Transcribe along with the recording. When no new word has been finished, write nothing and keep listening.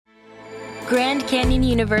Grand Canyon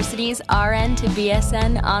University's RN to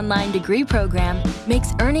BSN online degree program makes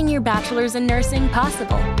earning your bachelor's in nursing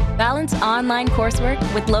possible. Balance online coursework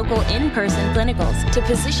with local in-person clinicals to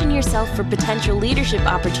position yourself for potential leadership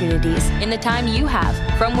opportunities in the time you have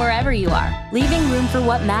from wherever you are, leaving room for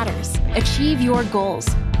what matters. Achieve your goals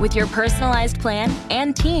with your personalized plan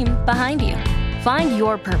and team behind you. Find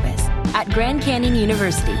your purpose at Grand Canyon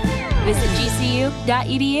University. Visit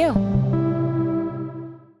gcu.edu.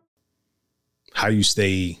 How do you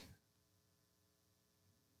stay,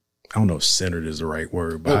 I don't know if centered is the right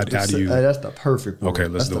word, but how do you? That's the perfect word. Okay,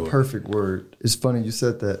 let's do it. That's the perfect word. It's funny you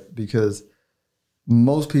said that because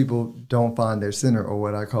most people don't find their center, or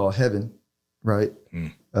what I call heaven, right?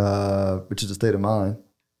 Which is a state of mind.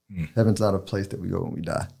 Heaven's not a place that we go when we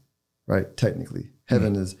die, right? Technically.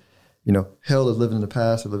 Heaven is, hell is living in the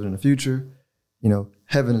past or living in the future.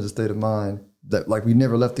 Heaven is a state of mind that, like, we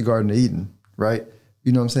never left the Garden of Eden, right?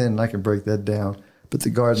 You know what I'm saying? And I can break that down. But the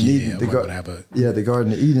Garden of Eden, the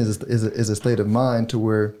Garden of Eden is a state of mind to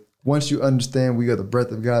where once you understand we are the breath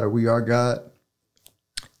of God or we are God,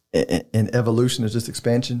 and evolution is just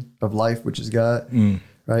expansion of life, which is God,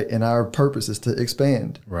 right? And our purpose is to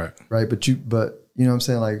expand, right? But you know what I'm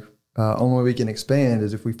saying? Like, only way we can expand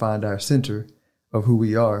is if we find our center of who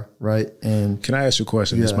we are, right? And can I ask you a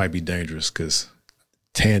question? This might be dangerous because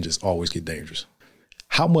tangents always get dangerous.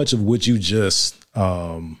 How much of what you just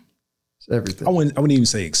everything. I wouldn't even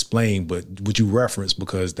say explain, but would you reference,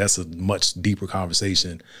 because that's a much deeper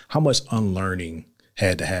conversation. How much unlearning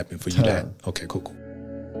had to happen for you to? Okay, cool.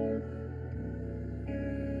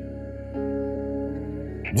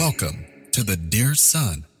 Welcome to the Dear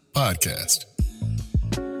Son podcast.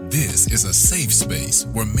 This is a safe space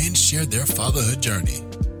where men share their fatherhood journey.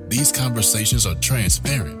 These conversations are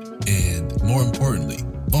transparent and, more importantly,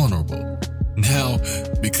 vulnerable. Now,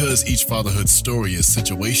 because each fatherhood story is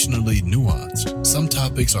situationally nuanced, some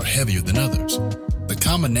topics are heavier than others. The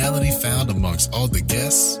commonality found amongst all the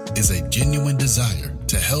guests is a genuine desire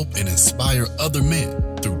to help and inspire other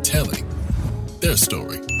men through telling their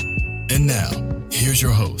story. And now, here's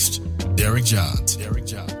your host, Derek Johns.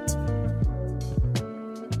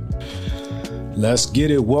 Let's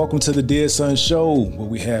get it. Welcome to the Dear Son Show, where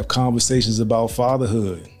we have conversations about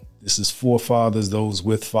fatherhood. This is for fathers, those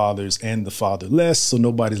with fathers, and the fatherless, so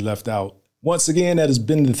nobody's left out. Once again, that has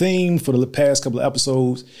been the theme for the past couple of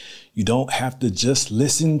episodes. You don't have to just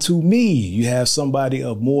listen to me. You have somebody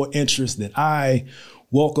of more interest than I.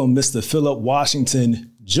 Welcome, Mr. Philip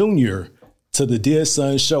Washington Jr. to the Dear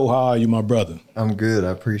Son Show. How are you, my brother? I'm good.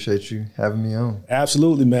 I appreciate you having me on.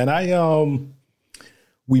 Absolutely, man.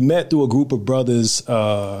 We met through a group of brothers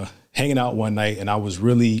hanging out one night, and I was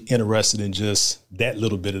really interested in just that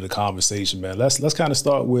little bit of the conversation, man. Let's kind of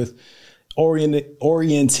start with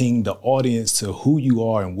orienting the audience to who you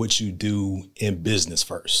are and what you do in business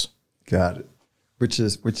first. Got it. Which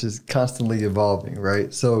is constantly evolving,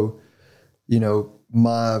 right? So,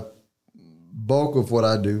 my bulk of what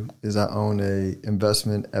I do is I own a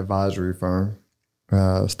investment advisory firm.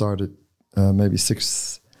 Started maybe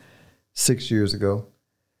six years ago.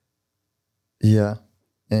 Yeah.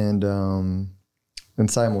 And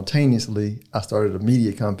simultaneously, I started a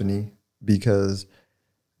media company because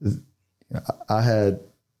I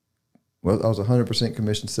was a 100%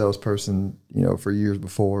 commission salesperson, for years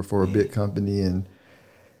before for a big company.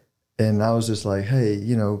 And I was just like, hey,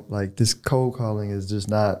 like this cold calling is just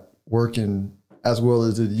not working as well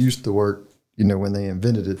as it used to work, when they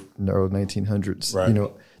invented it in the early 1900s.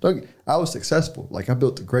 Right. I was successful. Like, I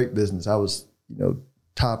built a great business. I was,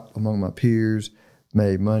 top among my peers.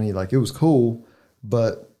 Made money, like it was cool,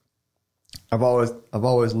 but I've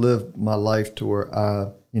always lived my life to where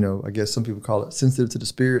I guess some people call it sensitive to the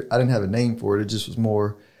spirit. I didn't have a name for it. It just was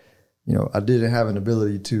more, I didn't have an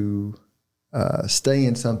ability to stay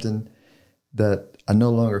in something that I no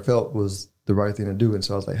longer felt was the right thing to do. And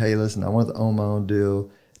so I was like, hey, listen, I want to own my own deal.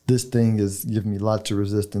 This thing is giving me lots of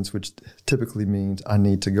resistance, which typically means I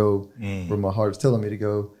need to go where my heart is telling me to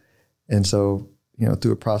go. And so,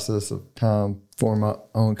 through a process of time, form my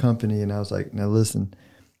own company. And I was like, now listen,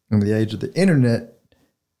 in the age of the internet,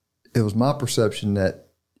 it was my perception that,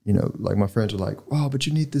 like my friends were like, wow, but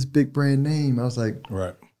you need this big brand name. I was like,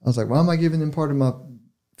 right. Why am I giving them part of my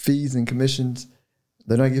fees and commissions?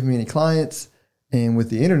 They're not giving me any clients. And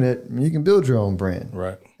with the internet, you can build your own brand.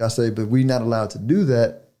 Right. I say, but we're not allowed to do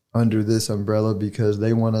that under this umbrella because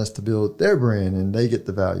they want us to build their brand and they get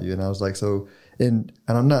the value. And I was like, and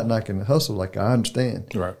I'm not knocking the hustle. Like, I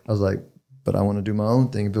understand. Right. I was like, but I want to do my own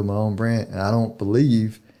thing, build my own brand. And I don't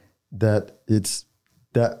believe that it's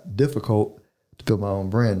that difficult to build my own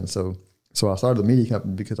brand. And so I started a media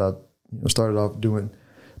company because I started off doing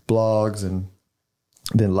blogs and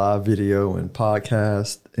then live video and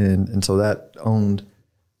podcast. And so that owned,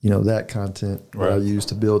 that content that I used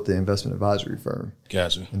to build the investment advisory firm.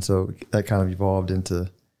 Gotcha. And so that kind of evolved into,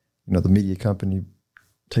 the media company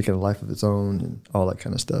taking a life of its own and all that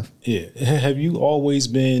kind of stuff. Yeah. Have you always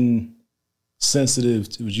been sensitive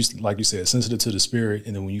to, like you said, sensitive to the spirit?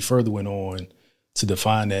 And then when you further went on to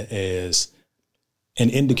define that as an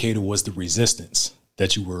indicator was the resistance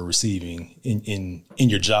that you were receiving in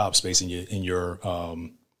your job space, in your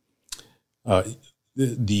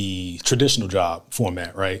the traditional job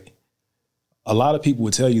format, right? A lot of people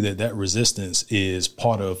would tell you that resistance is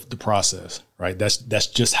part of the process, right? That's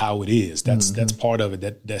just how it is. That's part of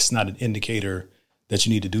it. That's not an indicator that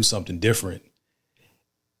you need to do something different.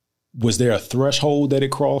 Was there a threshold that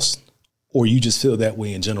it crossed, or you just feel that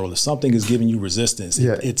way in general? If something is giving you resistance,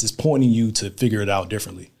 it's just pointing you to figure it out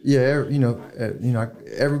differently. Yeah,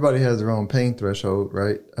 everybody has their own pain threshold,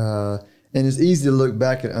 right? And it's easy to look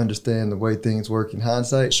back and understand the way things work in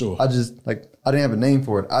hindsight. Sure. I didn't have a name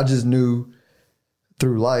for it. I just knew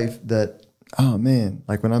through life that, oh man,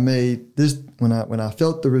 like when I made this, when I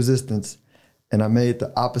felt the resistance and I made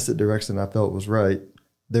the opposite direction I felt was right,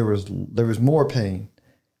 there was more pain.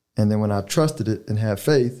 And then when I trusted it and had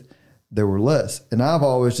faith, there were less. And I've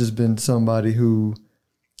always just been somebody who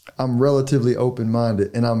I'm relatively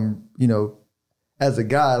open-minded, and I'm, as a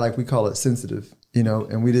guy, like we call it sensitive,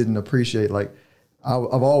 and we didn't appreciate, like,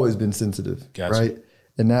 I've always been sensitive, gotcha. Right?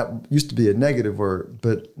 And that used to be a negative word,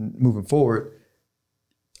 but moving forward,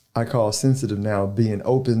 I call sensitive now being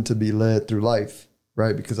open to be led through life,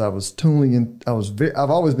 right? Because I was I've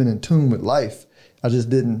always been in tune with life. I just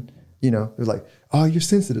didn't, it was like, oh, you're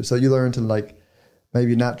sensitive. So you learn to, like,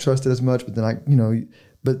 maybe not trust it as much, but then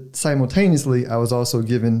but simultaneously I was also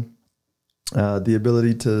given the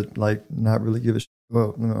ability to, like, not really give a shit.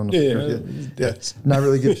 Well, not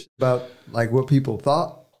really give a shit about, like, what people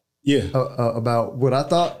thought. Yeah. About what I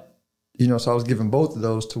thought, so I was given both of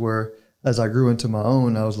those to where, as I grew into my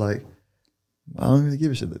own, I was like, I don't really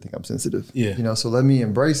give a shit. They think I'm sensitive. Yeah. So let me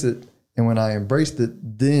embrace it. And when I embraced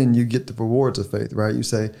it, then you get the rewards of faith, right? You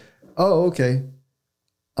say, oh, okay,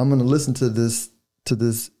 I'm going to listen to this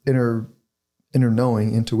inner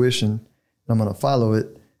knowing, intuition, and I'm going to follow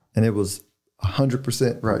it. And it was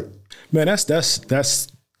 100% right. Man,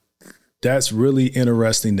 that's really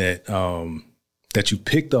interesting that that you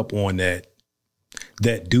picked up on that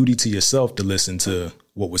duty to yourself to listen to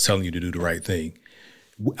what was telling you to do the right thing.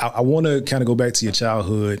 I want to kind of go back to your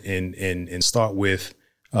childhood and start with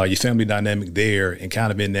your family dynamic there, and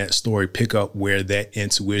kind of in that story pick up where that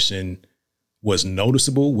intuition was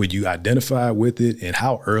noticeable, where you identified with it, and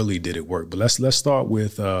how early did it work? But let's start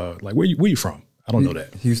with like where you from? I don't know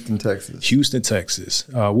that. Houston, Texas. Houston, Texas.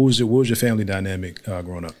 What was your family dynamic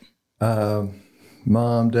growing up?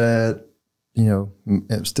 Mom, dad,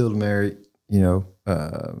 still married.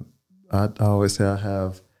 I always say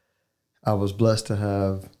I was blessed to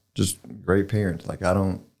have just great parents. Like I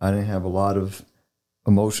didn't have a lot of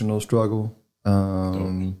emotional struggle.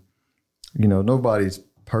 Nobody's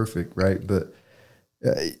perfect, right? But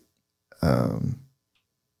I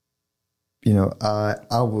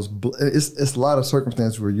was. It's a lot of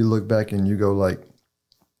circumstances where you look back and you go, like,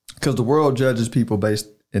 because the world judges people based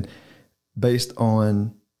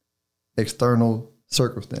on external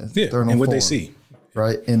circumstances, and what they see,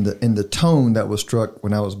 right? And the tone that was struck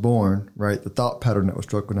when I was born, right? The thought pattern that was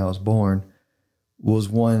struck when I was born was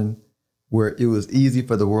one where it was easy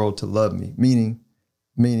for the world to love me,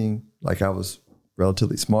 meaning like I was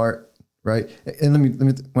relatively smart, right? And let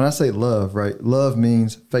me when I say love, right? Love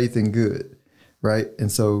means faith in good, right? And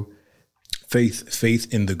so faith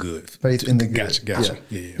in the good. Faith in the good. Gotcha.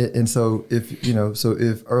 Yeah. And so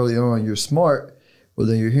if early on you're smart, well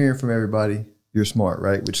then you're hearing from everybody you're smart,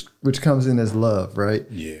 right? Which comes in as love, right?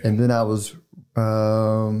 Yeah. And then I was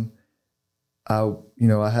I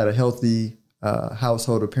had a healthy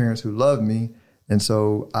household of parents who loved me, and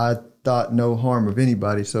so I thought no harm of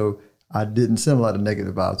anybody. So I didn't send a lot of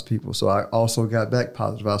negative vibes to people. So I also got back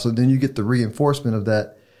positive vibes. So then you get the reinforcement of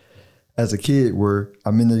that as a kid, where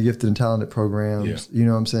I'm in the gifted and talented programs. Yeah. You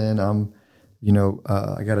know what I'm saying?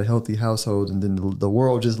 I got a healthy household, and then the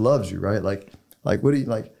world just loves you, right? Like what do you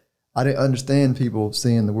like? I didn't understand people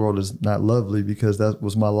saying the world is not lovely, because that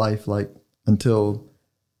was my life, like, until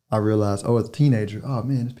I realized, as a teenager, oh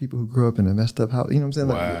man, there's people who grew up in a messed up house. You know what I'm saying?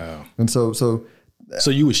 Wow. Like, and so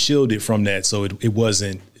you were shielded from that, so it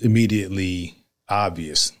wasn't immediately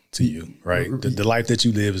obvious to you, right? The life that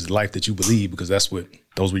you live is the life that you believe, because those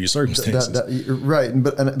were your circumstances. Right.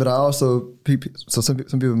 But I also, so some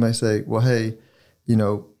people may say, well, hey,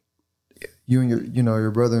 you and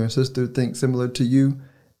your brother and sister think similar to you,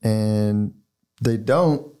 And they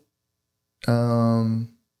don't,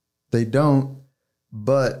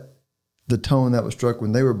 but the tone that was struck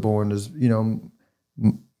when they were born is,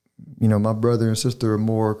 my brother and sister are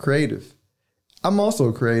more creative. I'm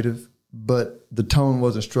also creative, but the tone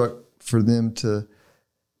wasn't struck for them to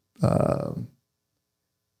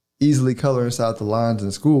easily color inside the lines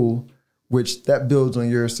in school, which that builds on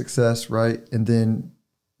your success, right? And then,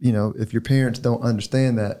 if your parents don't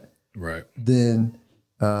understand that, right, then,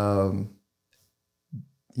 they're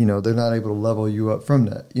not able to level you up from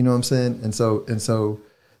that. You know what I'm saying? And so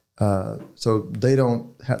they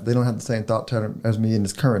don't have the same thought pattern as me in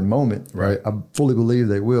this current moment, right? I fully believe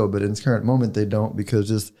they will, but in this current moment they don't, because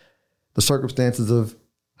just the circumstances of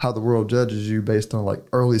how the world judges you based on like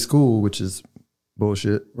early school, which is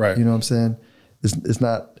bullshit, right? You know what I'm saying?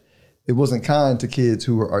 It wasn't kind to kids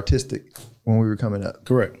who were artistic when we were coming up.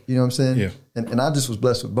 Correct. You know what I'm saying? Yeah. And I just was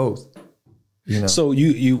blessed with both. So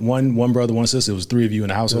you one brother, one sister. It was 3 of you in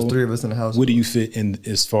the household. There's 3 of us in the household. Where do you fit in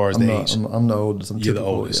as far as the age? I'm the oldest. You're the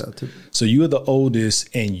oldest. Yeah, so you're the oldest,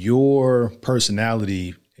 and your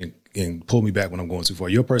personality, and pull me back when I'm going too far.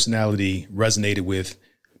 Your personality resonated with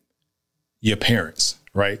your parents,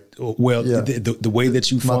 right? Well, yeah. the way that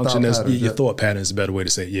you function, your thought pattern is a better way to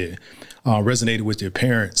say it. Yeah, resonated with your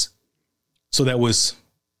parents. So that was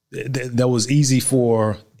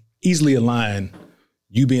easily aligned.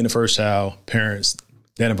 You being the first child, parents,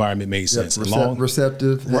 that environment made sense.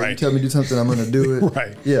 Receptive. Hey, right. You tell me to do something, I'm going to do it.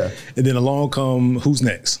 Right. Yeah. And then along come, who's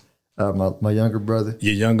next? My younger brother.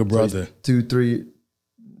 Your younger brother. So 3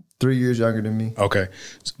 years younger than me. Okay.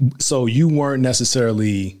 So you weren't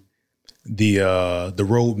necessarily the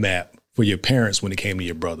roadmap for your parents when it came to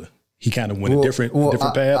your brother. He kind of went a different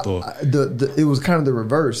path, or it was kind of the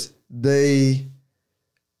reverse. They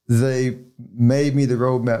made me the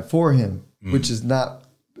roadmap for him, which is not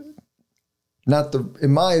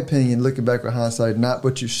in my opinion, looking back with hindsight, not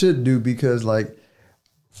what you should do, because like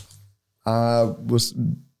I was,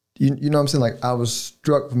 you know what I'm saying? Like I was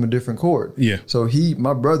struck from a different chord. Yeah. So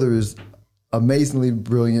my brother is amazingly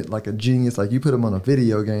brilliant, like a genius. Like you put him on a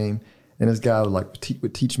video game and this guy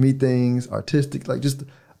would teach me things, artistic, like just,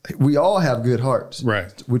 we all have good hearts,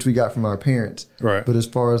 right? Which we got from our parents, right? But as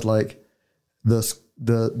far as like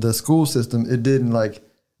the school system, it didn't, like,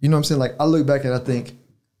 you know what I'm saying? Like I look back and I think,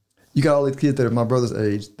 you got all these kids that are my brother's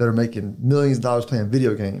age that are making millions of dollars playing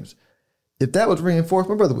video games. If that was reinforced,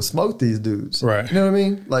 my brother would smoke these dudes, right? You know what I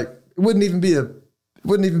mean? Like it wouldn't even be,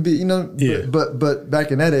 you know. Yeah. But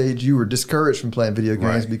back in that age, you were discouraged from playing video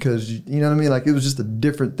games, right? Because you know what I mean? Like it was just a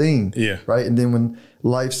different thing, yeah. Right? And then when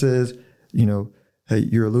life says, hey,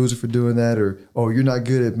 you're a loser for doing that, or, oh, you're not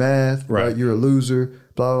good at math, right? You're a loser,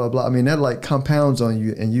 blah, blah, blah. I mean, that like compounds on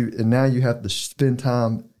you, and now you have to spend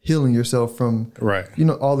time healing yourself from, right?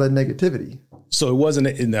 All that negativity. So it wasn't,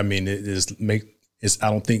 I mean, I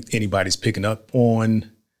don't think anybody's picking up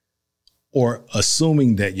on or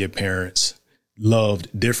assuming that your parents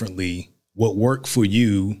loved differently. What worked for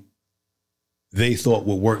you, they thought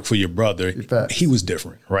would work for your brother. He was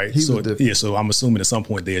different, right? He was different. Yeah, so I'm assuming at some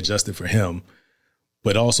point they adjusted for him.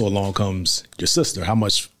 But also along comes your sister. How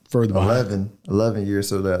much further behind? 11 years.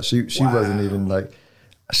 So that she wasn't even like,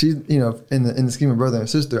 she, in the scheme of brother and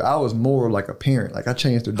sister, I was more like a parent. Like I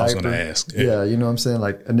changed her diaper. I was going to ask. Yeah, you know what I'm saying?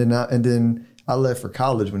 Like, and then I left for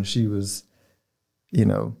college when she was, she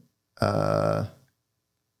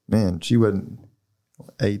wasn't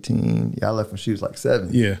 18. Yeah, I left when she was like 7.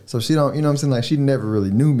 Yeah. So she don't, you know what I'm saying? Like she never really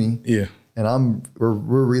knew me. Yeah. And we're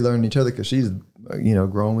relearning each other because she's,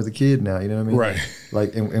 grown with a kid now, you know what I mean? Right.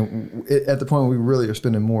 Like, and at the point we really are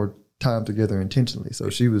spending more time together intentionally. So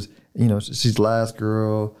she was, she's the last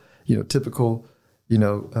girl, typical, who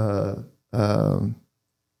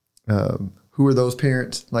are those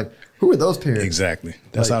parents? Like, who are those parents? Exactly.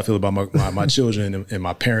 That's how I feel about my children and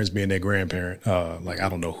my parents being their grandparent. Like, I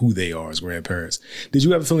don't know who they are as grandparents. Did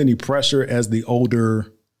you ever feel any pressure as the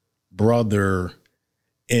older brother?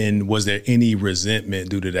 And was there any resentment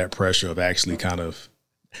due to that pressure of actually kind of,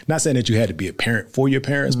 not saying that you had to be a parent for your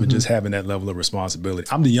parents, but just having that level of responsibility?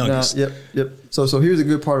 I'm the youngest. Yep. So here's a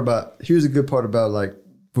good part about like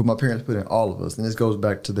what my parents put in all of us, and this goes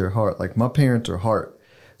back to their heart. Like my parents are heart.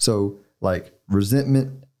 So like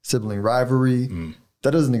resentment, sibling rivalry,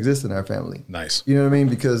 that doesn't exist in our family. Nice. You know what I mean?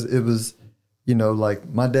 Because it was, like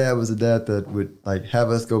my dad was a dad that would like have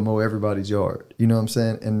us go mow everybody's yard. You know what I'm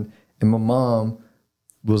saying? And my mom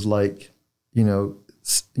was like,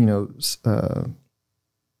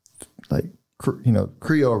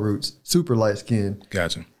 Creole roots, super light skin.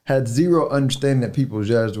 Gotcha. Had zero understanding that people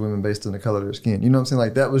judged women based on the color of their skin. You know what I'm saying?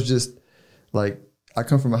 Like that was just like, I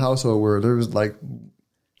come from a household where there was like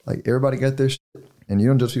everybody got their shit and you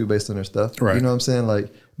don't judge people based on their stuff. Right. You know what I'm saying?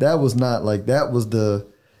 Like that was not like, that was the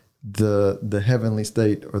heavenly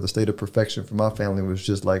state or the state of perfection for my family, was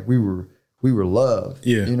just like, we were loved.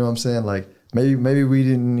 Yeah. You know what I'm saying? Like maybe we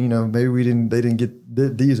didn't, they didn't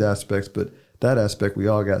get these aspects, but that aspect we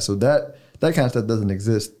all got. So that kind of stuff doesn't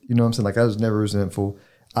exist. You know what I'm saying? Like I was never resentful.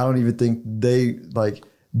 I don't even think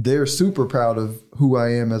they're super proud of who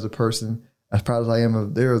I am as a person, as proud as I am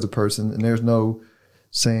of there as a person. And there's no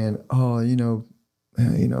saying, oh,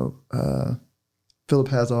 Philip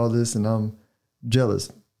has all this and I'm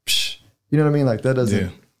jealous. Psh, you know what I mean? Like that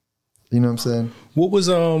doesn't, you know what I'm saying? What was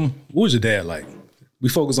your dad like? We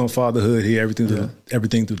focus on fatherhood here,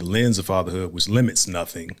 everything through the lens of fatherhood, which limits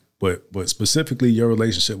nothing. But specifically your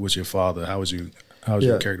relationship with your father, how would you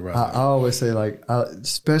characterize that? I always say, like,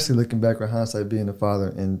 especially looking back with hindsight, being a father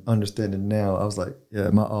and understanding now, I was like,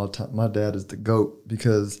 yeah, my dad is the GOAT,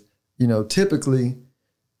 because, typically,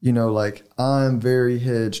 like I'm very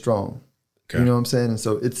headstrong. Okay. You know what I'm saying? And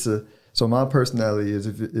so so my personality is,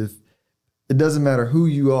 if it doesn't matter who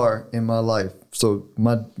you are in my life. So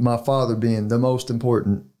my father being the most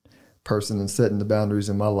important person and setting the boundaries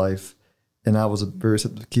in my life. And I was a very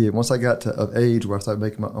receptive kid. Once I got to of age where I started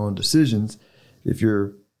making my own decisions, if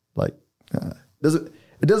you're like,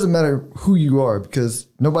 it doesn't matter who you are, because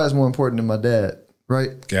nobody's more important than my dad,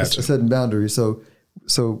 right? Gotcha. Setting boundaries. So,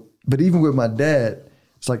 but even with my dad,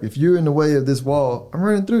 it's like, if you're in the way of this wall, I'm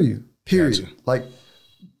running through you. Period. Gotcha.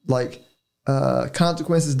 Like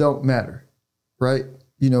consequences don't matter, right?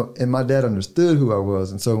 And my dad understood who I was,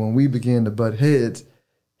 and so when we began to butt heads,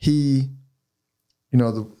 he,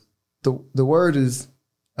 the word is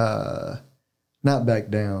not back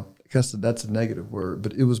down, because that's a negative word,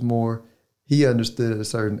 but it was more, he understood at a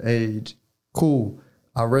certain age, cool,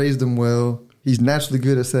 I raised him well, he's naturally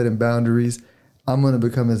good at setting boundaries, I'm going to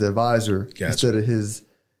become his advisor. Gotcha. Instead of his,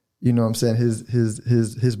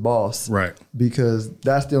 his boss. Right. Because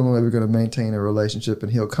that's the only way we're going to maintain a relationship,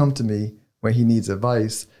 and he'll come to me when he needs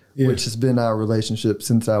advice, which has been our relationship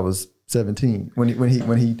since I was 17, when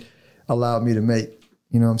he allowed me to make.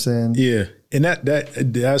 You know what I'm saying? Yeah. And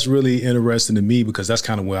that's really interesting to me, because that's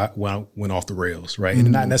kind of where I went off the rails, right? Mm-hmm.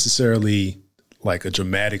 And not necessarily like a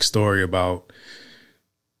dramatic story about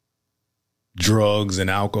drugs and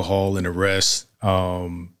alcohol and the rest,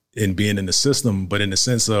 and being in the system, but in the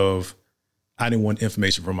sense of, I didn't want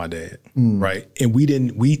information from my dad, right? And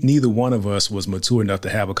neither one of us was mature enough to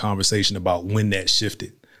have a conversation about when that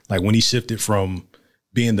shifted. Like when he shifted from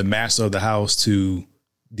being the master of the house to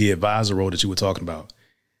the advisor role that you were talking about.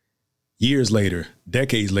 Years later,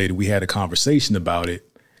 decades later, we had a conversation about it,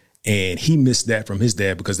 and he missed that from his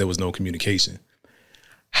dad because there was no communication.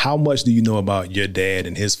 How much do you know about your dad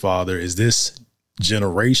and his father? Is this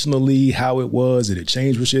generationally how it was? Did it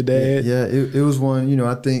change with your dad? Yeah, it was one,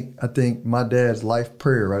 I think my dad's life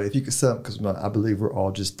prayer, right? If you could sum, because I believe we're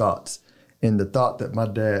all just thoughts. And the thought that my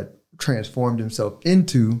dad transformed himself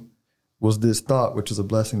into was this thought, which was a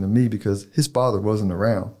blessing to me, because his father wasn't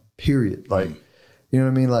around, period. Like, you know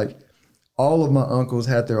what I mean? Like, all of my uncles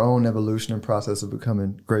had their own evolution and process of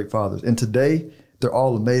becoming great fathers. And today, they're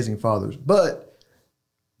all amazing fathers. But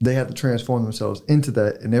they had to transform themselves into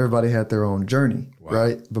that, and everybody had their own journey,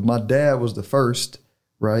 right? But my dad was the first,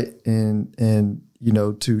 right? And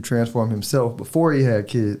to transform himself before he had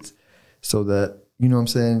kids, so that, you know what I'm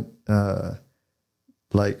saying?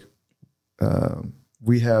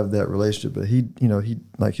 We have that relationship. But he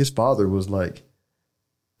like, his father was like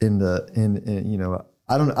I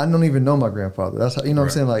don't even know my grandfather. That's how, what I'm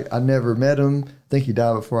saying? Like, I never met him. I think he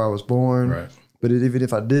died before I was born. Right. But even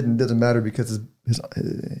if I didn't, it doesn't matter, because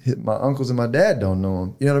my uncles and my dad don't know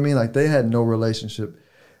him. You know what I mean? Like, they had no relationship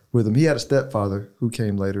with him. He had a stepfather who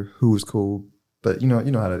came later, who was cool. But you know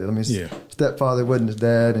how that is. I mean, stepfather wasn't his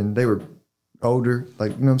dad, and they were older.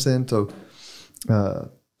 Like, you know what I'm saying? So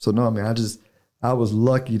no, I mean, I was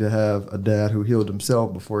lucky to have a dad who healed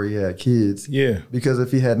himself before he had kids. Yeah. Because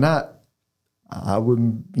if he had not, I would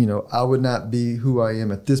not be who I am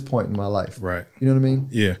at this point in my life. Right. You know what I mean?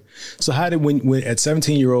 Yeah. So how did, when at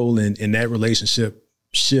 17-year-old and that relationship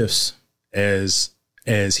shifts as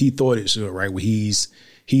he thought it should, right? Where he's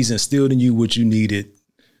instilled in you what you needed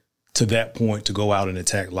to that point to go out and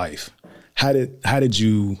attack life. How did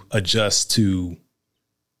you adjust to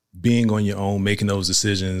being on your own, making those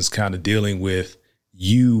decisions, kind of dealing with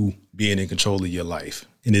you being in control of your life?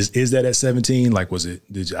 And is that at 17? Like,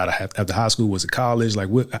 did you after high school, was it college? Like,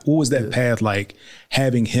 what was that path like,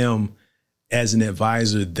 having him as an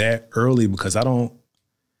advisor that early? Because of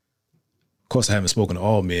course I haven't spoken to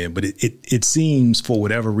all men, but it seems, for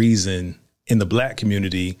whatever reason, in the Black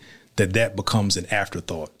community, that becomes an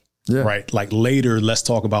afterthought. Yeah. Right. Like later, let's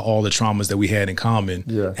talk about all the traumas that we had in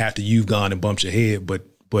common after you've gone and bumped your head.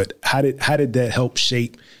 But how did that help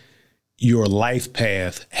shape your life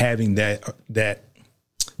path, having that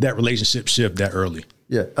relationship shift that early?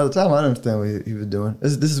 Yeah. At the time, I didn't understand what he was doing.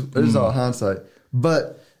 This is all hindsight.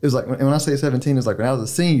 But it was like, when I say 17, it's like when I was a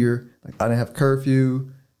senior, like I didn't have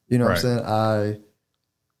curfew. You know what I'm saying?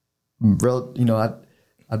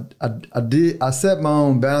 I set my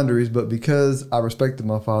own boundaries, but because I respected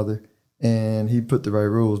my father and he put the right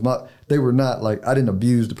rules, they were not like, I didn't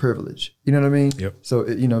abuse the privilege. You know what I mean? Yep. So,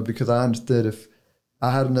 because I understood if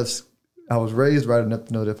I had enough, I was raised right enough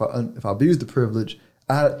to know that if I abused the privilege,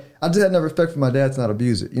 I just had enough respect for my dad to not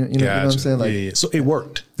abuse it. You know what I'm saying? Like, yeah. So it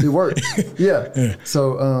worked. It worked. Yeah.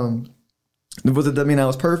 So, does that mean I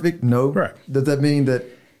was perfect? No. Right. Does that mean that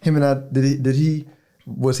him and I,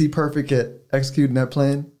 was he perfect at executing that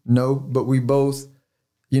plan? No. But we both,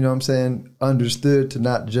 you know what I'm saying, understood to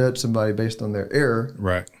not judge somebody based on their error.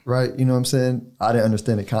 Right. Right. You know what I'm saying? I didn't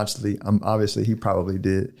understand it consciously. Obviously he probably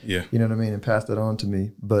did. Yeah. You know what I mean? And passed that on to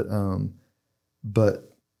me. But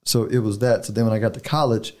so it was that. So then when I got to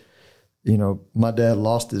college, my dad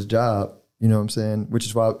lost his job, you know what I'm saying? Which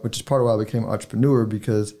is part of why I became an entrepreneur,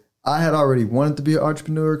 because I had already wanted to be an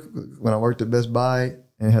entrepreneur when I worked at Best Buy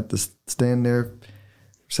and had to stand there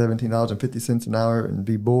 $17.50 an hour and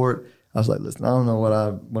be bored. I was like, listen, I don't know what I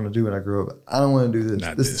want to do when I grow up. I don't want to do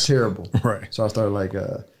this. This is terrible. Right. So I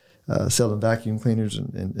started selling vacuum cleaners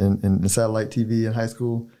and satellite TV in high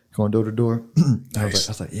school, going door to door. Nice.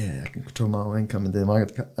 I was like, yeah, I can control my own income. And then when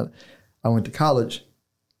I went to college,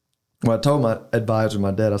 when I told my advisor,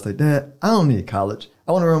 my dad, I was like, Dad, I don't need college.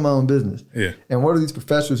 I want to run my own business. Yeah. And what are these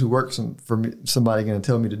professors who work for me, somebody going to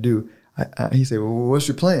tell me to do? He said, well, what's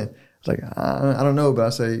your plan? I was like, I don't know, but I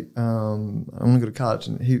say, I'm going to go to college.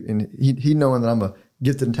 And he knowing that I'm a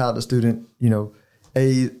gifted and talented student,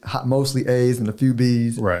 A's, mostly A's and a few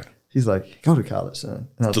B's. Right. He's like, go to college, son.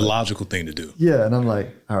 And the logical thing to do. Yeah. And I'm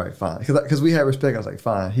like, all right, fine. Because we had respect. I was like,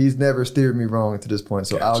 fine. He's never steered me wrong to this point.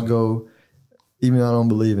 So I'll go, even though I don't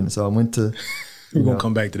believe in it. So I went to. We're going to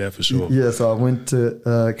come back to that for sure. Yeah. So I went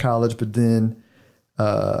to college, but then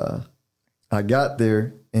I got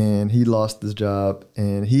there and he lost his job.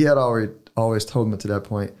 And he had always told me to that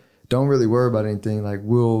point, don't really worry about anything. Like,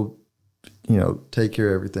 we'll, take care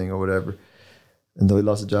of everything or whatever. And though he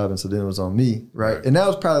lost his job, and so then it was on me, right? And that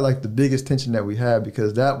was probably like the biggest tension that we had,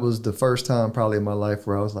 because that was the first time probably in my life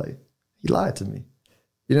where I was like, he lied to me.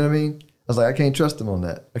 You know what I mean? I was like, I can't trust him on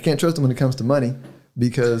that. I can't trust him when it comes to money,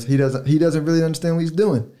 because he doesn't really understand what he's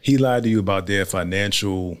doing. He lied to you about their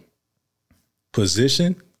financial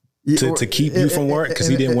position to keep you from work because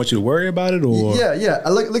he didn't want you to worry about it? Or Yeah.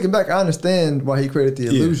 Looking back, I understand why he created the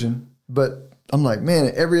illusion, but I'm like, man,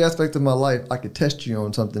 in every aspect of my life, I could test you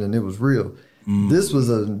on something and it was real. This was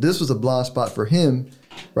a blind spot for him,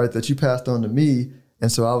 right? That you passed on to me,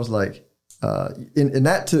 and so I was like, and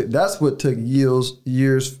that's what took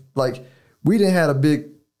years. Like we didn't have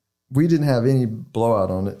any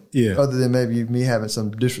blowout on it, other than maybe me having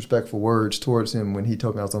some disrespectful words towards him when he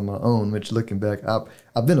told me I was on my own. Which, looking back,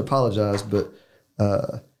 I've been apologized, but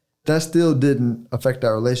that still didn't affect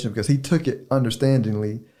our relationship because he took it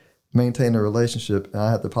understandingly, maintained a relationship, and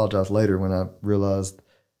I had to apologize later when I realized.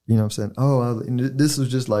 You know what I'm saying? Oh, this was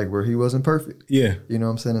just like where he wasn't perfect. Yeah. You know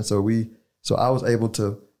what I'm saying? And so I was able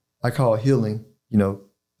to, I call it healing,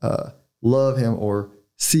 love him or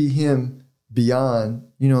see him beyond,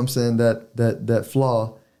 you know what I'm saying, that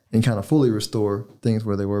flaw and kind of fully restore things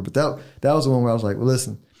where they were. But that was the one where I was like, well,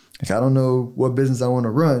 listen, I don't know what business I want to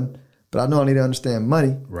run, but I know I need to understand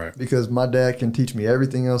money. Right. Because my dad can teach me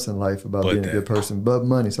everything else in life about being a good person, but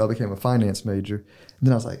money. So I became a finance major. And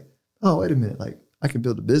then I was like, oh, wait a minute. Like, I can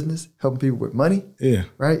build a business, helping people with money. Yeah.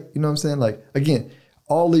 Right? You know what I'm saying? Like, again,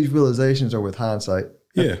 all these realizations are with hindsight.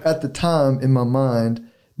 Yeah. At the time, in my mind,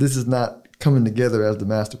 this is not coming together as the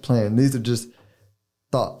master plan. These are just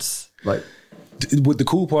thoughts. Like, what the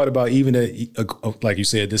cool part about even that, like you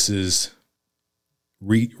said, this is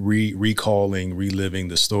recalling, reliving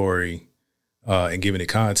the story and giving it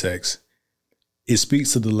context. It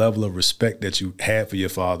speaks to the level of respect that you had for your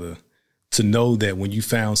father, to know that when you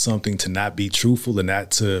found something to not be truthful and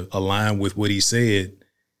not to align with what he said,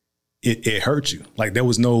 it hurt you. Like this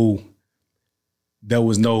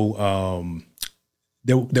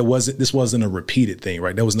wasn't a repeated thing,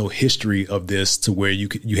 right? There was no history of this to where you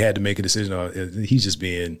had to make a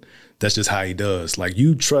decision. That's just how he does. Like,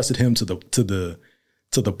 you trusted him to the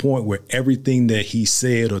point where everything that he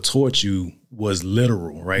said or taught you was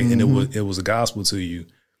literal, right? Mm-hmm. And it was a gospel to you.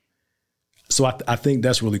 So I think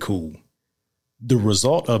that's really cool. the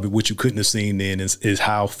result of it, which you couldn't have seen then, is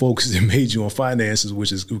how focused it made you on finances, which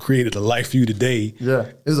has created a life for you today. Yeah,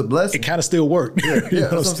 it was a blessing. It kind of still worked. Yeah, you know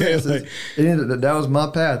what I'm saying? Like, that was my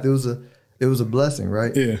path. It was a blessing,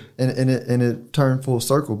 right? Yeah, and it turned full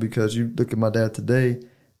circle because you look at my dad today,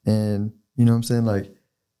 and you know what I'm saying, like,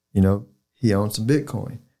 you know, he owns some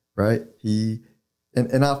Bitcoin, right?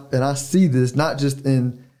 And I see this not just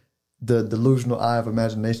in the delusional eye of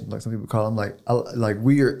imagination, like some people call them. Like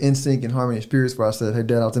we are in sync in harmony of spirits. Where I said, "Hey,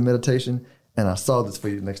 Dad, I was in meditation and I saw this for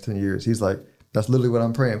you the next 10 years." He's like, "That's literally what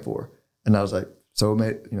I'm praying for." And I was like, "So may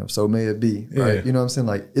it be." Right? Yeah. You know what I'm saying?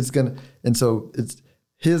 Like it's gonna. And so it's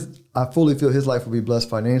his. I fully feel his life will be blessed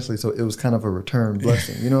financially. So it was kind of a return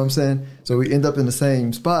blessing. You know what I'm saying? So we end up in the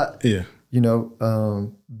same spot. Yeah. You know what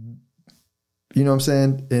I'm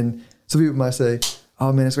saying? And some people might say,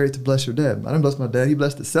 "Oh man, it's great to bless your dad." I didn't bless my dad. He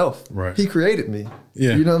blessed himself. Right. He created me.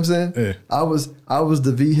 Yeah. You know what I'm saying? Yeah. I was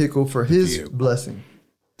the vehicle for his blessing.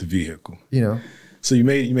 The vehicle. You know. So you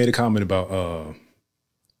made a comment about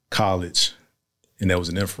college, and that was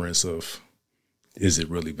an inference of, is it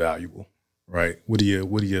really valuable? Right. What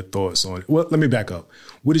are your thoughts on it? Well, let me back up.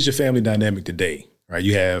 What is your family dynamic today? Right.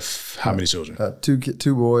 You have how many children?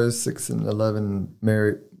 Two boys, 6 and 11,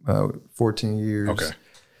 married, 14 years. Okay.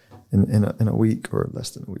 In a week or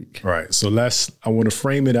less than a week. Right. So I want to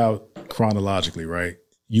frame it out chronologically, right?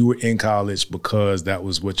 You were in college because that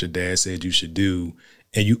was what your dad said you should do.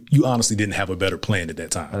 And you honestly didn't have a better plan at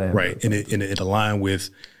that time, right? And it aligned with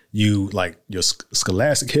you, like your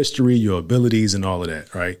scholastic history, your abilities and all of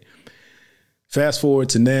that, right? Fast forward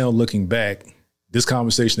to now, looking back, this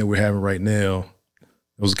conversation that we're having right now,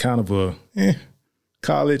 it was kind of a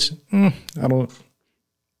college.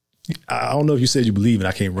 I don't know if you said you believe it.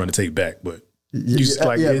 I can't run the tape back, but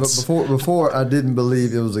but before I didn't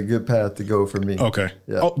believe it was a good path to go for me. Okay.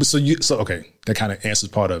 Yeah. Oh, but okay, that kind of answers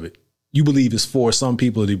part of it. You believe it's for some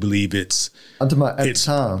people. They believe it's at the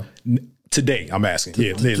time. Today, I'm asking.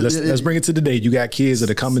 Let's bring it to today. You got kids that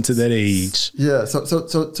are coming to that age. Yeah. So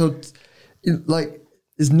like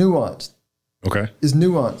it's nuanced. Okay. It's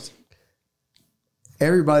nuanced.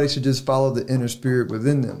 Everybody should just follow the inner spirit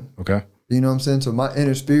within them. Okay. You know what I'm saying? So my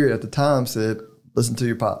inner spirit at the time said, listen to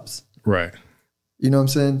your pops. Right. You know what I'm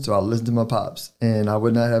saying? So I listened to my pops, and I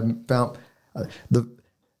would not have found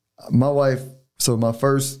my wife. So my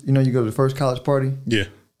first, you go to the first college party. Yeah.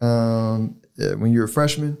 When you're a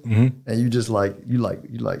freshman, and you just like,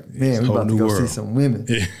 man, we about to go see some women.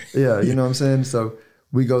 Yeah. You know what I'm saying? So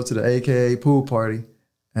we go to the AKA pool party,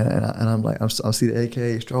 and I'm like, I see the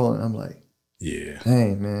AKA strolling, and I'm like, yeah,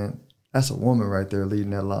 dang, man, that's a woman right there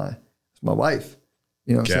leading that line. It's my wife.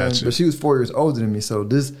 You know what I'm saying? But she was 4 years older than me. So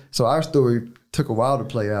our story took a while to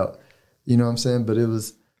play out. You know what I'm saying? But it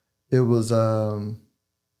was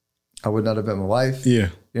I would not have met my wife. Yeah.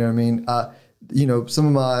 You know what I mean? Some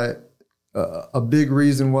of my a big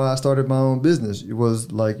reason why I started my own business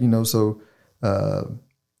was like,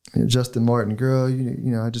 Justin Martin, girl,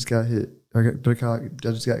 I just got hit. I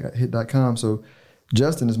just got hit.com. So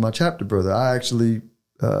Justin is my chapter brother. I actually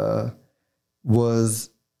was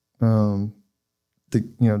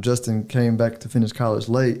Justin came back to finish college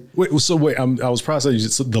late. Wait, I was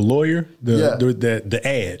processing the lawyer, the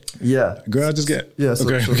ad. Yeah, girl, I just got. Yeah,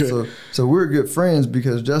 so we're good friends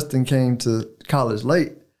because Justin came to college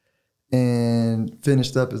late and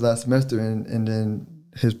finished up his last semester, and then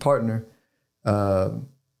his partner,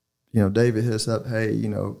 David hit us up. Hey,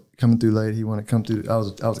 coming through late. He want to come through. I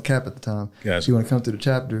was a cap at the time. Gotcha. He want to come through the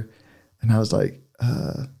chapter, and I was like,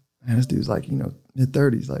 man, this dude's like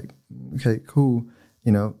mid-30s. Like, okay, cool.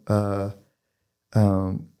 And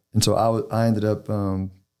so I ended up,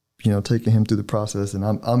 taking him through the process, and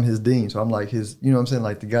I'm his dean. So I'm like his,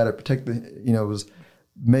 like the guy that protected, was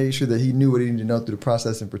made sure that he knew what he needed to know through the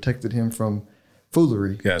process and protected him from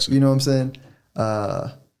foolery. Gotcha. You know what I'm saying?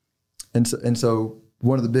 And so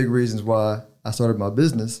one of the big reasons why I started my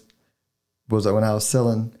business was that when I was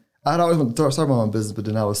selling, I'd always wanted to start my own business, but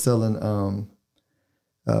then I was selling,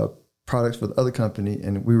 products for the other company,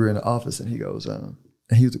 and we were in the office, and he goes, and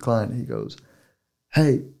he was a client, and he goes,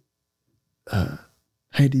 hey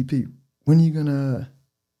DP, when are you gonna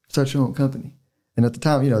start your own company? And at the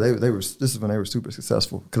time, they were, this is when they were super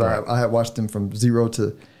successful, because right. I had watched them from zero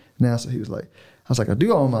to now. So he was like, I was like, I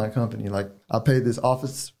do own my company. Like, I pay this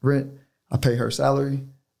office rent, I pay her salary,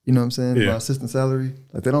 you know what I'm saying? Yeah. My assistant salary.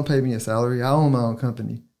 Like, they don't pay me a salary. I own my own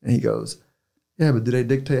company. And he goes, yeah, but do they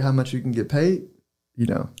dictate how much you can get paid?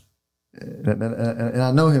 And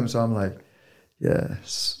I know him, so I'm like, yeah,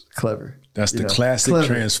 it's clever. That's the classic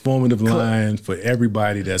transformative line for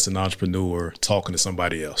everybody that's an entrepreneur talking to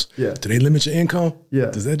somebody else. Yeah. Do they limit your income? Yeah.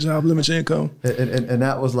 Does that job limit your income? And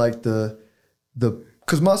that was like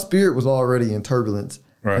because my spirit was already in turbulence.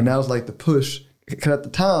 Right. And that was like the push. Because at the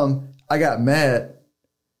time, I got mad,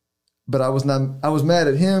 but I was mad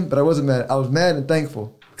at him, but I wasn't mad. I was mad and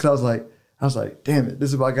thankful because I was like, damn it,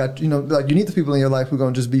 this is what I got. You know, like you need the people in your life who are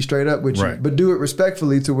going to just be straight up with you, but do it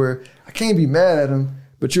respectfully to where I can't be mad at them,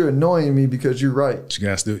 but you're annoying me because you're right. You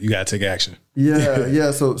got to take action. Yeah,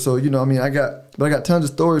 yeah. So you know, I mean, I got tons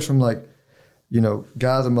of stories from like, you know,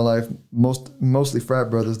 guys in my life, mostly frat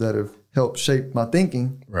brothers that have helped shape my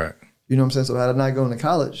thinking. Right. You know what I'm saying? So had I not gone to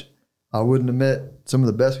college, I wouldn't have met some of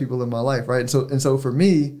the best people in my life, right? And so for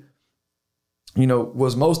me, you know,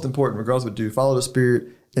 what's most important, regardless of what you do, follow the spirit,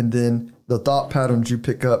 and then the thought patterns you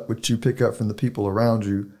pick up, which you pick up from the people around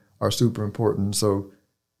you, are super important. So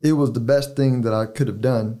it was the best thing that I could have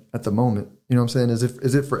done at the moment. You know what I'm saying?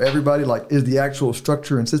 Is it for everybody? Like, is the actual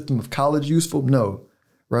structure and system of college useful? No,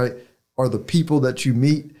 right? Are the people that you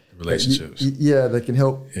meet, relationships, that can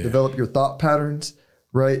help develop your thought patterns,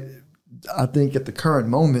 right? I think at the current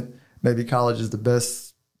moment, maybe college is the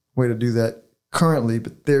best way to do that currently,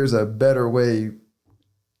 but there's a better way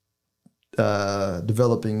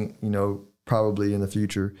developing, you know, probably in the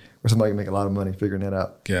future where somebody can make a lot of money figuring that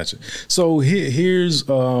out. Gotcha. So here's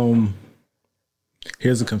a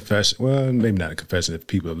confession. Well, maybe not a confession if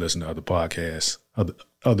people have listened to other podcasts,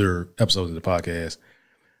 other episodes of the podcast.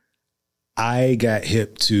 I got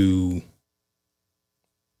hip to,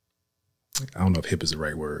 I don't know if hip is the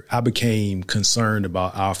right word. I became concerned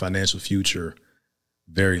about our financial future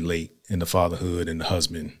very late in the fatherhood and the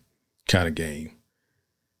husband kind of game.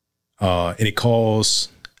 And it caused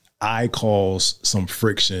some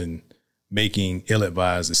friction, making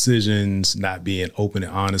ill-advised decisions, not being open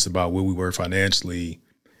and honest about where we were financially.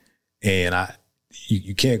 And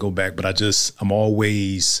you can't go back, but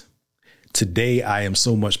today I am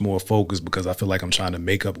so much more focused because I feel like I'm trying to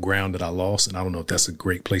make up ground that I lost. And I don't know if that's a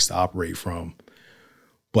great place to operate from.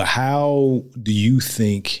 But how do you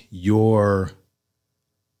think your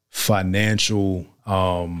financial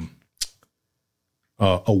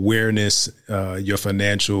awareness, your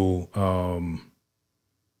financial,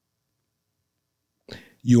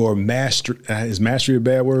 your master, is mastery a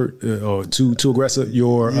bad word or too aggressive?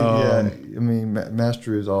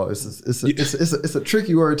 Mastery is all. It's a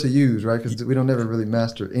tricky word to use, right? Because we don't ever really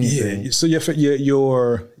master anything. Yeah. So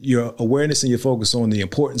your awareness and your focus on the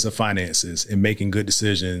importance of finances and making good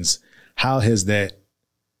decisions. How has that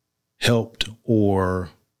helped, or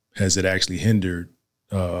has it actually hindered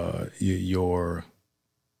your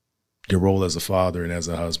role as a father and as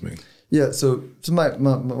a husband? Yeah, so one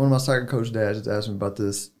of my soccer coach dads just asked me about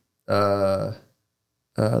this the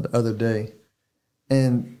other day,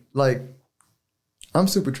 and like, I'm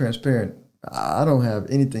super transparent. I don't have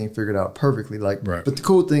anything figured out perfectly, right. But the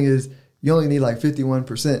cool thing is you only need like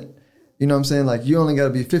 51%. You know what I'm saying? Like, you only got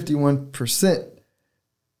to be 51%,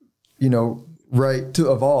 you know, right,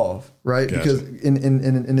 to evolve, right? Gotcha. Because and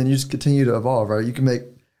then you just continue to evolve, right? You can make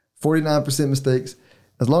 49% mistakes.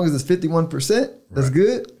 As long as it's 51%, that's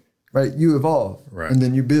good. Right, you evolve, right, and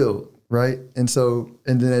then you build, right, and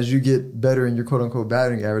then as you get better in your quote unquote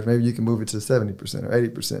batting average, maybe you can move it to 70% or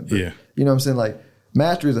 80%. But, you know what I'm saying? Like,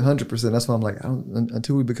 mastery is 100%. That's why I'm like,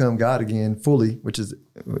 until we become God again fully, which is,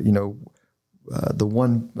 you know, the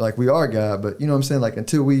one, like, we are God, but you know what I'm saying? Like,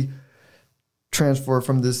 until we transfer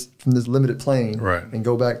from this limited plane, right, and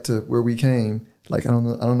go back to where we came, like, I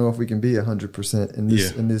don't know if we can be 100%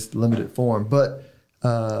 in this limited form, but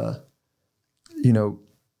you know.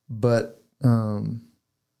 But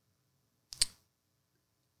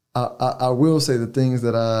I will say the things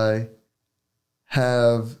that I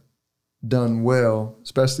have done well,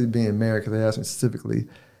 especially being married, because they asked me specifically,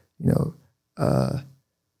 you know,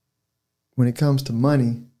 when it comes to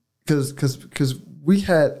money, because we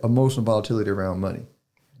had emotional volatility around money,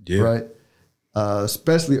 right?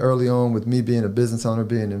 Especially early on with me being a business owner,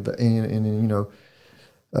 being in you know,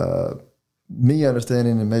 me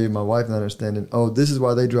understanding and maybe my wife not understanding, oh, this is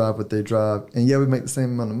why they drive what they drive. And yeah, we make the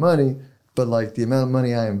same amount of money, but like the amount of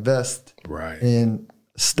money I invest in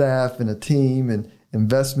staff and a team and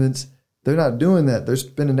investments, they're not doing that. They're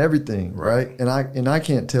spending everything, right? And I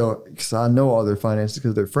can't tell, because I know all their finances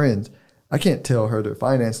because they're friends. I can't tell her their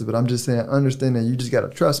finances, but I'm just saying, understand that you just got to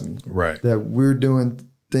trust me. Right. That we're doing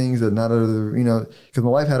things that not other, you know, because my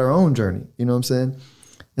wife had her own journey, you know what I'm saying?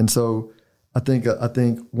 And so I think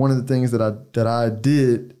one of the things that I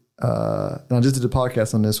did, and I just did a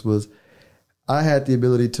podcast on this, was I had the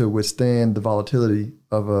ability to withstand the volatility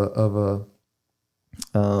of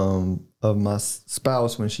my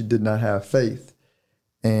spouse when she did not have faith,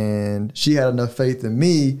 and she had enough faith in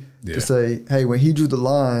me to say, hey, when he drew the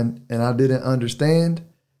line and I didn't understand,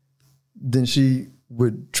 then she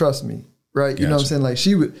would trust me, right? You know what I'm saying? Like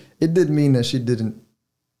it didn't mean that she didn't,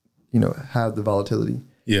 have the volatility.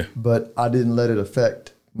 Yeah. But I didn't let it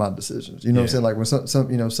affect my decisions. You know what I'm saying? Like when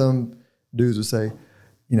some dudes would say,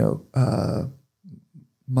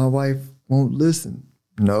 my wife won't listen.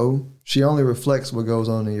 No, she only reflects what goes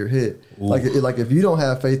on in your head. Ooh. Like if you don't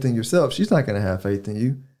have faith in yourself, she's not going to have faith in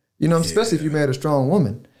you. Especially if you married a strong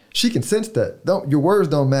woman. She can sense that. Your words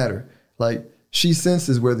don't matter. Like she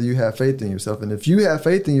senses whether you have faith in yourself. And if you have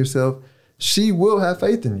faith in yourself, she will have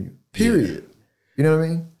faith in you. Period. Yeah. You know what I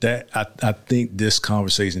mean? That I think this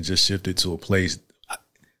conversation just shifted to a place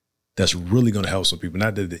that's really going to help some people.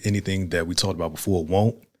 Not that anything that we talked about before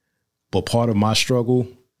won't, but part of my struggle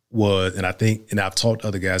was, and I've talked to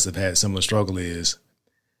other guys that have had similar struggle, is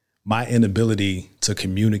my inability to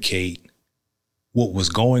communicate what was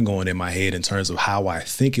going on in my head in terms of how I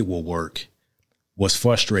think it will work was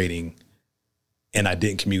frustrating. And I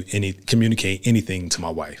didn't communicate anything to my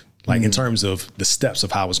wife, like in terms of the steps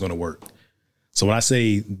of how it's going to work. So when I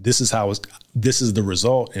say this is the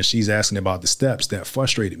result, and she's asking about the steps, that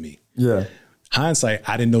frustrated me. Yeah. Hindsight,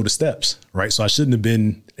 I didn't know the steps, right? So I shouldn't have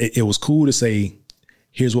been, it was cool to say,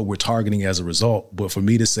 here's what we're targeting as a result. But for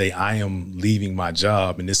me to say, I am leaving my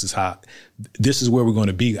job and this is where we're going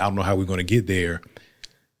to be. I don't know how we're going to get there.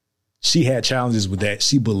 She had challenges with that.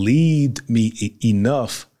 She believed me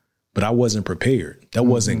enough, but I wasn't prepared. That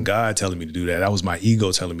wasn't God telling me to do that. That was my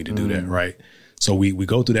ego telling me to do that, right? So we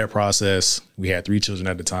go through that process. We had 3 children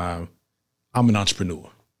at the time. I'm an entrepreneur.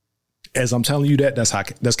 As I'm telling you that's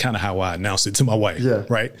kind of how I announced it to my wife,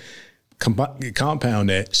 right? Compound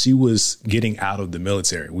that, she was getting out of the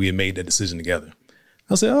military. We had made that decision together.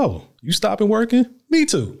 I said, oh, you stopping working? Me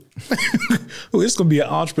too. It's going to be an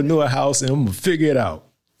entrepreneur house and I'm going to figure it out.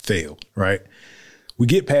 Failed, right? We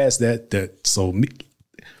get past that. So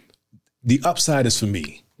the upside is for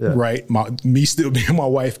me, right? Me still being my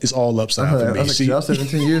wife is all upside for me. Y'all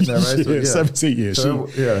 17 years now, right? 17 years.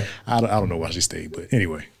 I don't know why she stayed, but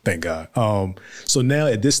anyway, thank God. So now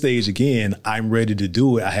at this stage again, I'm ready to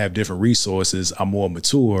do it. I have different resources. I'm more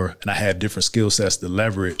mature and I have different skill sets to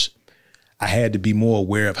leverage. I had to be more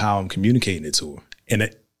aware of how I'm communicating it to her.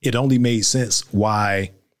 And it only made sense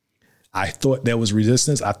why I thought there was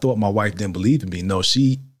resistance. I thought my wife didn't believe in me. No,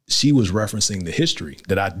 she was referencing the history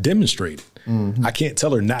that I demonstrated. Mm-hmm. I can't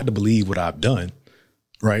tell her not to believe what I've done,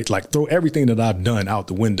 right? Like throw everything that I've done out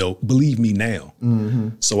the window. Believe me now. Mm-hmm.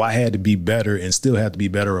 So I had to be better and still have to be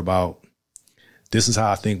better about this is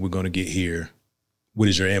how I think we're going to get here. What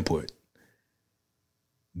is your input?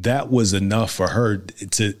 That was enough for her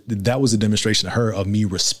that was a demonstration of her, of me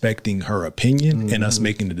respecting her opinion and us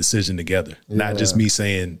making the decision together. Not just me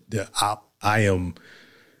saying I am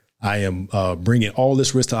bringing all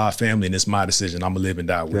this risk to our family and it's my decision. I'm gonna live and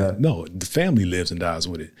die with it. No, the family lives and dies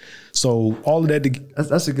with it. So all of that.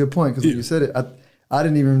 That's a good point. Cause when you said it, I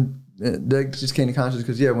didn't even, that just came to consciousness.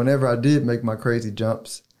 Cause whenever I did make my crazy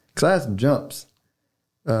jumps, cause I had some jumps,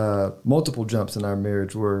 multiple jumps in our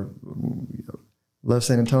marriage where, left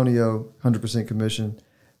San Antonio, 100% commission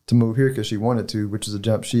to move here because she wanted to, which is a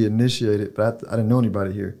jump she initiated, but I didn't know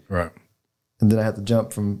anybody here. Right. And then I had to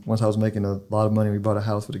jump from, once I was making a lot of money, we bought a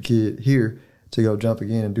house with a kid here, to go jump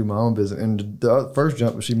again and do my own business. And the first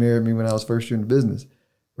jump was she married me when I was first year in the business,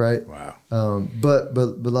 right? Wow.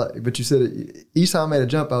 But you said each time I made a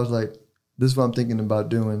jump, I was like, this is what I'm thinking about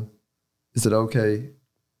doing. Is it okay?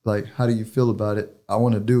 Like, how do you feel about it? I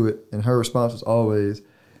want to do it. And her response was always,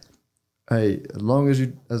 hey, as long as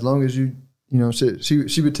you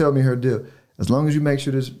she would tell me her deal. As long as you make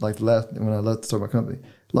sure this, like the last, when I left to start my company,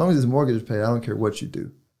 as long as this mortgage is paid, I don't care what you do.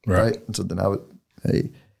 Right. And so then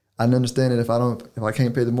I understand that if I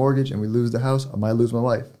can't pay the mortgage and we lose the house, I might lose my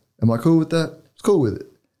wife. Am I cool with that? It's cool with it.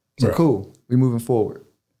 So cool. We moving forward.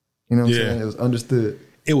 You know what I'm saying? It was understood.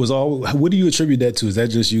 It was all, what do you attribute that to? Is that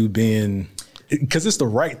just you being, because it's the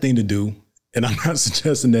right thing to do. And I'm not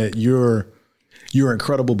suggesting that you're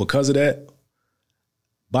incredible because of that.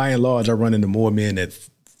 By and large, I run into more men that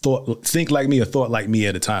think like me or thought like me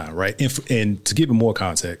at a time, right? And to give it more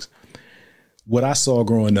context, what I saw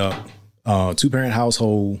growing up, 2-parent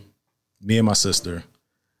household, me and my sister,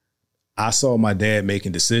 I saw my dad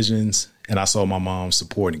making decisions and I saw my mom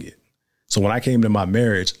supporting it. So when I came into my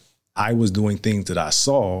marriage, I was doing things that I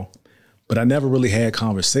saw, but I never really had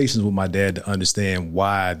conversations with my dad to understand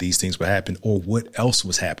why these things were happening or what else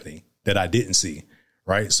was happening that I didn't see,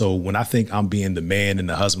 right? So when I think I'm being the man and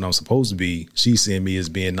the husband I'm supposed to be, she's seeing me as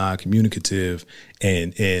being non-communicative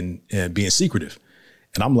and being secretive.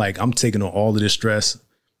 And I'm like, I'm taking on all of this stress,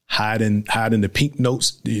 hiding the pink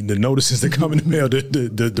notes, the notices that come in the mail,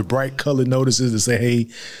 the bright colored notices that say, hey,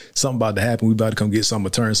 something about to happen. We about to come get something or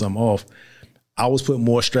turn something off. I was putting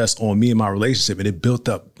more stress on me and my relationship, and it built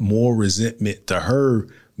up more resentment to her,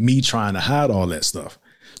 me trying to hide all that stuff.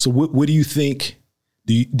 So what do you think?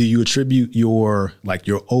 Do you attribute your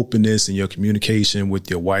openness and your communication with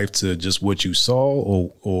your wife to just what you saw,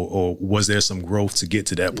 or was there some growth to get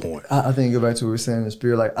to that point? I think go back to what we were saying in the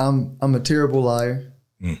spirit. Like I'm a terrible liar.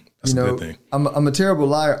 That's a good thing. I'm a terrible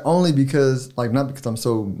liar only because, like, not because I'm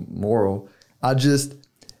so moral. I'm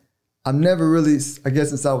never really, I guess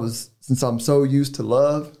since I'm so used to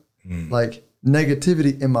love, like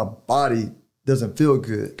negativity in my body doesn't feel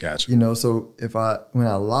good. Gotcha. You know, so when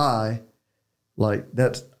I lie, like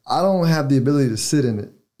I don't have the ability to sit in it.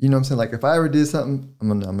 You know what I'm saying? Like if I ever did something, I'm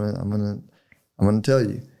gonna tell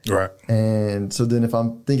you. Right. And so then if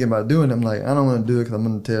I'm thinking about doing it, I'm like, I don't want to do it because I'm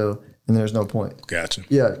gonna tell, and there's no point. Gotcha.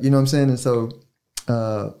 Yeah, you know what I'm saying? And so,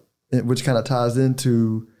 which kind of ties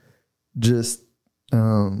into just,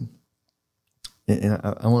 and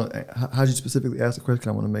I want. How'd you specifically ask the question?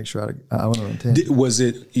 I want to make sure I want to intend. Was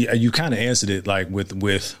it? You kind of answered it like with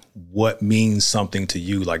what means something to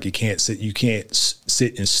you. Like you can't sit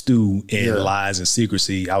and stew in lies and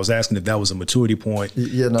secrecy. I was asking if that was a maturity point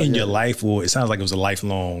in your life, or it sounds like it was a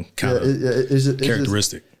lifelong kind of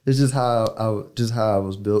characteristic. It's just how I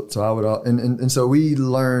was built. So I would, and so we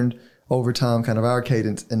learned over time kind of our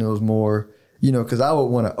cadence, and it was more, you know, because I would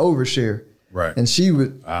want to overshare. Right. And she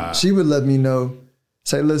would let me know,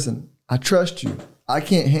 say, listen, I trust you. I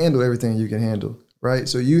can't handle everything you can handle. Right.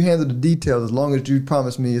 So you handle the details as long as you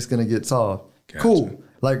promise me it's going to get solved. Gotcha. Cool.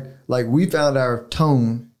 Like we found our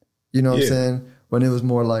tone, you know what I'm saying? When it was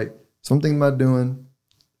more like, something about doing,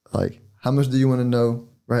 like, how much do you want to know?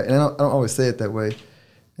 Right. And I don't always say it that way.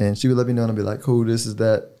 And she would let me know and I'd be like, cool, this is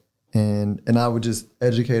that. And I would just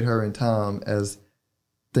educate her in time as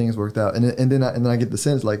things worked out. And then I get the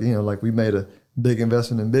sense, like, you know, like we made a big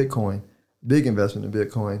investment in Bitcoin,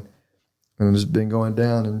 and it's been going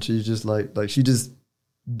down, and she's just like she just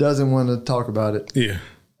doesn't want to talk about it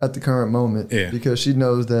at the current moment because she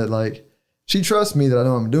knows that, like, she trusts me that I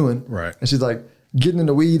know what I'm doing. Right. And she's like, getting in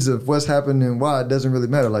the weeds of what's happened and why, it doesn't really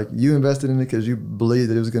matter. Like, you invested in it because you believed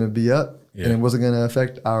that it was going to be up and it wasn't going to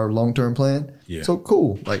affect our long-term plan. Yeah. So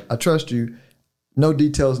cool. Like, I trust you. No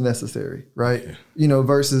details necessary, right? Yeah. You know,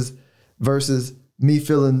 versus me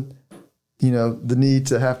feeling, you know, the need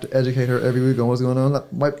to have to educate her every week on what's going on.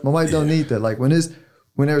 My wife don't need that. Like when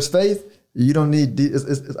there's faith, you don't need.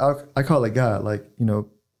 I call it God. Like, you know,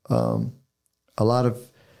 a lot of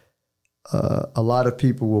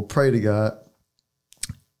people will pray to God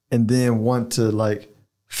and then want to, like,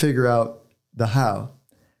 figure out the how.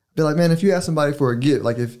 Be like, man, if you ask somebody for a gift,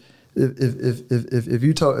 like if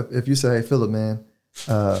you say, hey, Philip, man,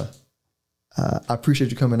 I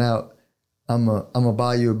appreciate you coming out. I'm gonna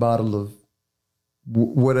buy you a bottle of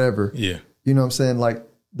whatever. Yeah. You know what I'm saying? Like,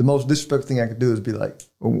 the most disrespectful thing I could do is be like,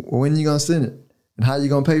 well, when you gonna send it? And how you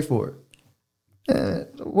gonna pay for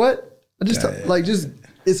it? What? I just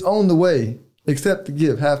it's on the way. Accept the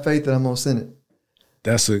gift. Have faith that I'm gonna send it.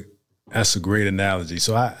 That's a great analogy.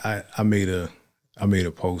 So I made a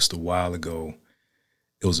post a while ago.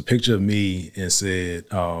 It was a picture of me and said,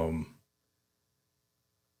 the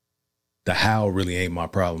how really ain't my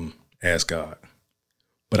problem. Ask God.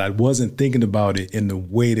 But I wasn't thinking about it in the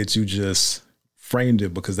way that you just framed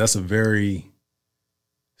it, because that's a very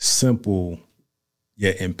simple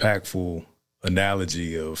yet impactful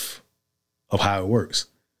analogy of how it works.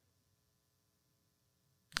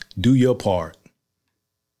 Do your part.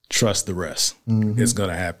 Trust the rest. Mm-hmm. It's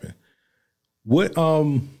gonna happen. What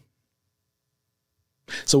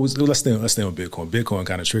So let's stay on Bitcoin. Bitcoin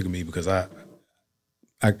kind of triggered me because I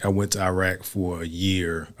went to Iraq for a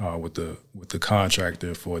year with the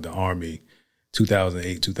contractor for the Army,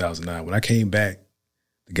 2008, 2009. When I came back,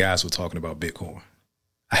 the guys were talking about Bitcoin.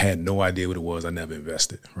 I had no idea what it was. I never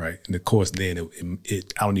invested, right? And of course, then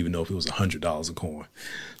it I don't even know if it was $100 a coin.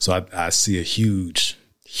 So I see a huge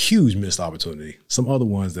missed opportunity. Some other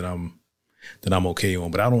ones that I'm okay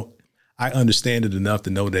on, but I understand it enough to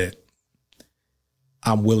know that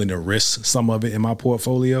I'm willing to risk some of it in my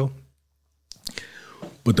portfolio.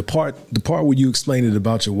 But the part where you explained it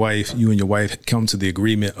about your wife, you and your wife come to the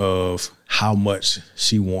agreement of how much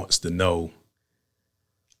she wants to know,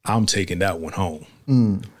 I'm taking that one home.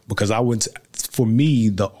 Because for me,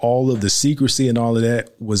 all of the secrecy and all of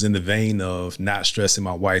that was in the vein of not stressing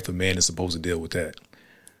my wife. A man is supposed to deal with that.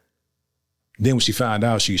 Then when she found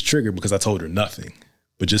out, she's triggered because I told her nothing.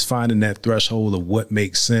 But just finding that threshold of what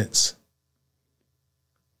makes sense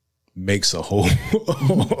makes a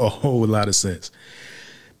whole lot of sense.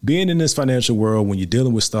 Being in this financial world, when you're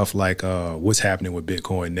dealing with stuff like what's happening with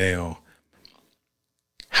Bitcoin now,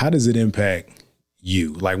 how does it impact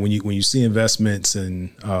you? Like when you see investments in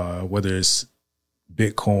whether it's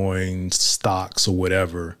Bitcoin, stocks, or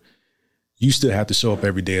whatever, you still have to show up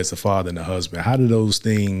every day as a father and a husband. How do those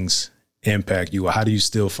things impact you? Or how do you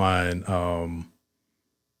still find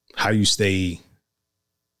how you stay,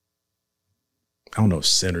 I don't know if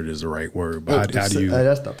centered is the right word, but how do you?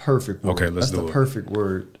 That's the perfect word. Okay, let's do it. That's the perfect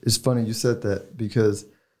word. It's funny you said that because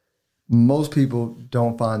most people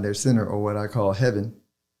don't find their center, or what I call heaven,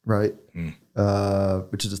 right?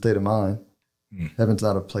 Which is a state of mind. Heaven's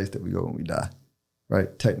not a place that we go when we die,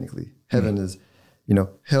 right? Technically. Heaven is,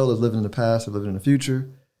 hell is living in the past or living in the future.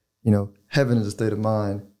 Heaven is a state of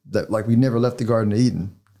mind that, like, we never left the Garden of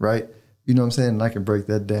Eden, right? You know what I'm saying? And I can break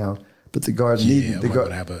that down. But the Garden of Eden, the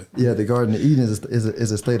Garden of Eden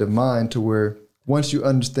is a state of mind to where once you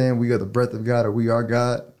understand we are the breath of God or we are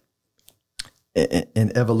God,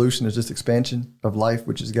 and evolution is just expansion of life,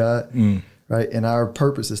 which is God, right? And our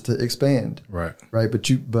purpose is to expand, right? But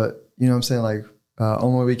you know what I'm saying? Like,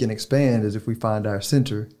 only way we can expand is if we find our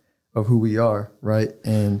center of who we are, right?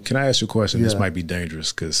 And can I ask you a question? Yeah. This might be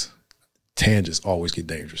dangerous because tangents always get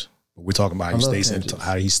dangerous. But we're talking about how he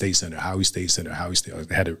stays centered. I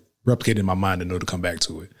had to replicate it in my mind to know to come back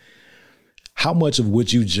to it. How much of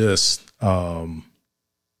what you just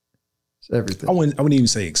everything. I wouldn't even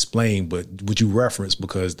say explain, but would you reference,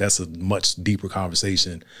 because that's a much deeper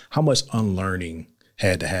conversation. How much unlearning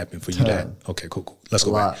had to happen for you to? Okay, cool. Let's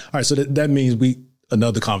go back. All right, so that means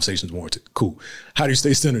another conversation is warranted. Cool. How do you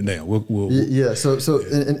stay centered now? Yeah. So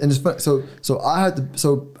it's fun. So I had to.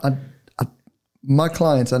 So my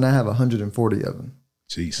clients, and I have 140 of them.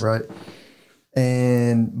 Jeez. Right.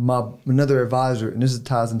 And another advisor, and this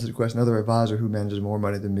ties into the question. Another advisor who manages more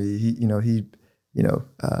money than me.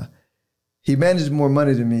 He manages more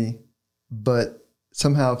money than me, but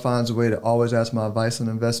somehow finds a way to always ask my advice on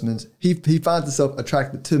investments. He finds himself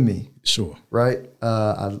attracted to me. Sure. Right.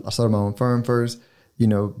 I started my own firm first,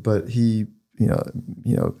 but he,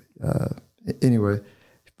 anyway,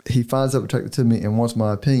 he finds himself attracted to me and wants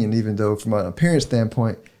my opinion, even though from an appearance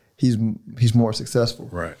standpoint, he's more successful.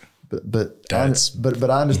 Right. But I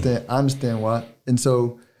understand why. And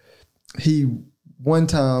so he one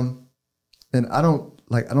time, and I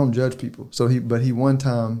don't judge people. So he one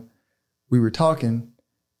time we were talking,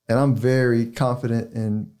 and I'm very confident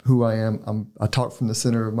in who I am. I talk from the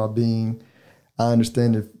center of my being. I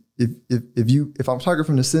understand if I'm talking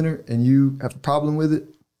from the center and you have a problem with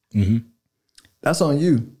it, that's on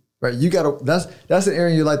you, right? You that's an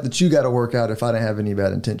area in your life that you got to work out. If I didn't have any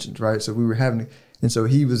bad intentions, right? So we were having, and so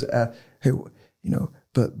he was at, hey,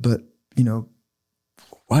 but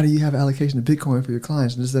why do you have allocation of Bitcoin for your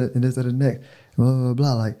clients and this, that, and next, blah, blah,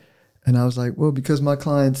 blah. Like, and I was like, well, because my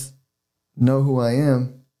clients know who I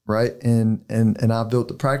am, right? And I built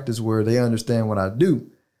the practice where they understand what I do.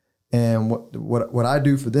 And what I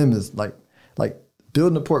do for them is like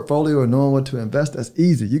building a portfolio and knowing what to invest. That's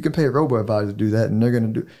easy. You can pay a robo-advisor to do that, and they're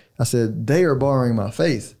going to do. I said, they are borrowing my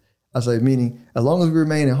faith. I said, meaning as long as we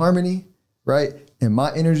remain in harmony, right? And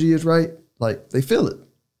my energy is right, like they feel it.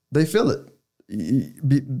 They feel it.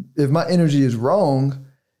 If my energy is wrong,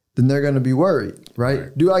 then they're going to be worried,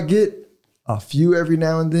 right? Do I get a few every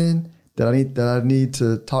now and then that I need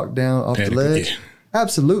to talk down off the ledge? Yeah.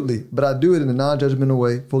 Absolutely. But I do it in a non-judgmental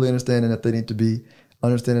way, fully understanding that they need to be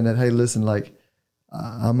understanding that, hey, listen, like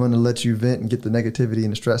I'm going to let you vent and get the negativity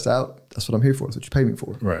and the stress out. That's what I'm here for. That's what you pay me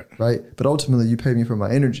for. Right. But ultimately you pay me for my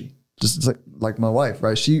energy. Just like my wife,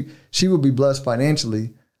 right? She will be blessed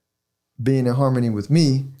financially being in harmony with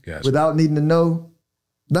me without needing to know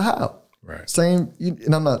the how. Right. Same,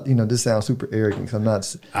 and I'm not, this sounds super arrogant because I'm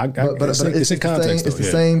not. But it's in context. It's the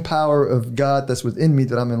same power of God that's within me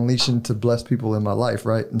that I'm unleashing to bless people in my life,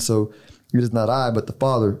 right? And so it is not I, but the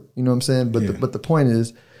Father. You know what I'm saying? But the point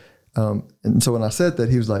is, and so when I said that,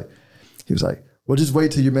 he was like, well, just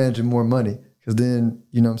wait till you're managing more money, because then,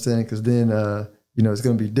 you know what I'm saying? Because then, it's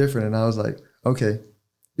going to be different. And I was like, okay, you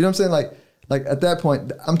know what I'm saying? Like at that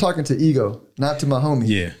point, I'm talking to ego, not to my homie.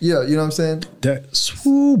 Yeah, you know what I'm saying?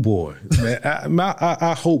 Boy, man,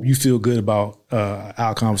 I hope you feel good about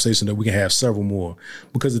our conversation, that we can have several more.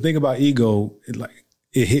 Because the thing about ego,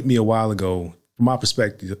 it hit me a while ago. From my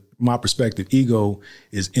perspective, ego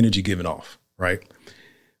is energy given off, right?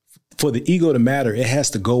 For the ego to matter, it has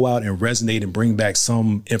to go out and resonate and bring back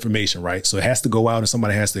some information, right? So it has to go out and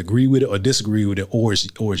somebody has to agree with it or disagree with it, or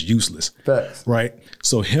it's useless. Facts. Right?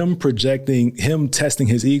 So him testing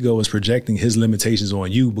his ego is projecting his limitations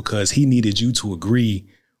on you because he needed you to agree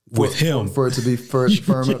with him. For it to be firm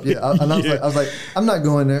up. Yeah. I was like, I'm not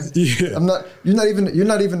going there. Yeah. You're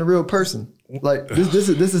not even a real person. Like this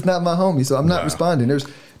is not my homie. So I'm not responding. There's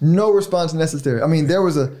no response necessary. I mean, there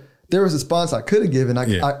was a there was a response I could have given.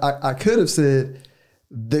 I could have said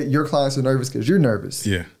that your clients are nervous because you're nervous.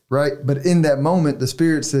 Yeah. Right. But in that moment, the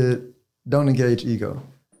Spirit said, don't engage ego.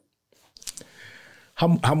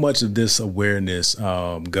 How much of this awareness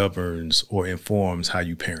governs or informs how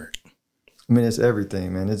you parent? I mean, it's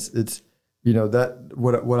everything, man. It's that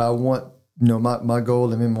what I want. My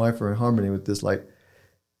goal and me and my wife are in harmony with this. Like,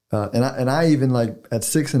 and I even like at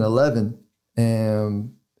 6 and 11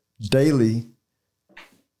 am daily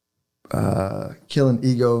killing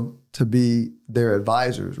ego to be their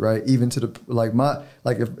advisors, right? Even to the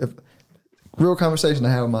if real conversation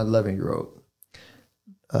I had with my 11-year-old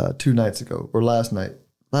 2 nights ago or last night.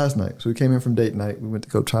 So we came in from date night. We went to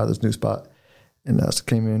go try this new spot, and I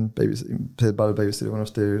came in, said about the babysitter, went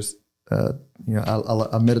upstairs. I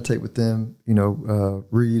meditate with them.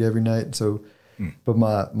 Read every night. And so, but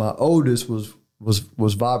my oldest was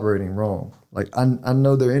vibrating wrong. Like I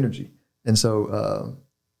know their energy, and so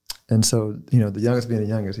the youngest being the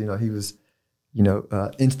youngest, he was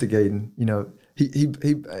instigating. He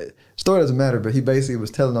story doesn't matter, but he basically was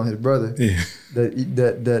telling on his brother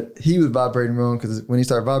that he was vibrating wrong, because when he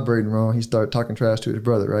started vibrating wrong, he started talking trash to his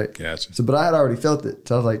brother, right? Gotcha. So, but I had already felt it.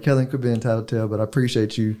 So I was like, Kellen could be entitled to tell, but I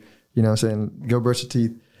appreciate you, saying, go brush your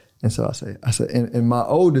teeth. And so I said, and my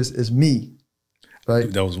oldest is me, right?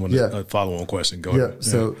 That was a follow-on question. Go ahead.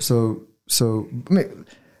 So I mean,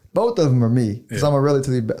 both of them are me, because I'm a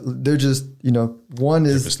relatively, they're just, one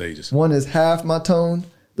is different stages. One is half my tone.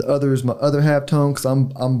 The other is my other half tone, because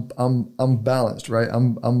I'm balanced, right?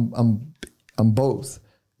 I'm both,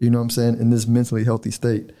 in this mentally healthy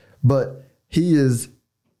state. But he is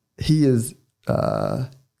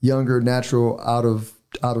younger, natural, out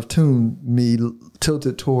of tune, me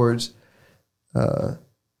tilted towards the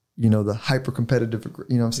hyper competitive,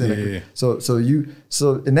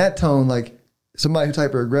 So in that tone, like somebody who's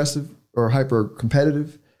hyper aggressive or hyper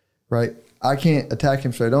competitive, right? I can't attack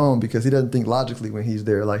him straight on, because he doesn't think logically when he's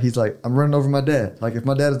there. Like he's like, I'm running over my dad. Like if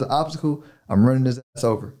my dad is the obstacle, I'm running his ass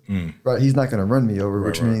over. Right? He's not going to run me over,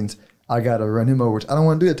 which means I got to run him over. Which I don't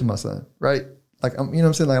want to do it to my son. Right? Like I'm,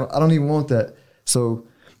 Like I don't even want that. So,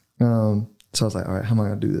 so I was like, all right, how am I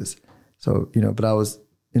going to do this? So but I was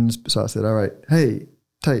so I said, all right, hey,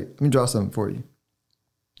 Tate, let me draw something for you,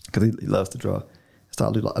 because he loves to draw. So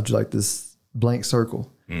I'll do like this blank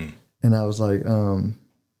circle, and I was like,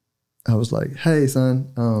 hey,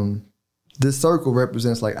 son, this circle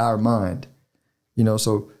represents like our mind,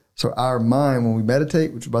 so our mind, when we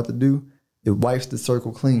meditate, which we're about to do, it wipes the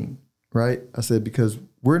circle clean, right? I said, because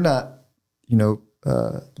we're not,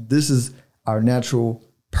 this is our natural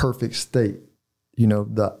perfect state, they know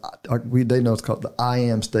it's called the I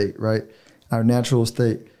am state, right? Our natural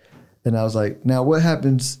state. And I was like, now what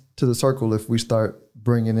happens to the circle if we start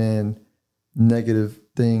bringing in negative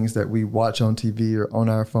things that we watch on TV or on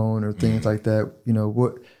our phone or things like that,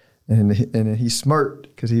 what? And then he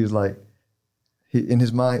smirked, because he was like, in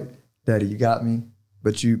his mind, Daddy, you got me,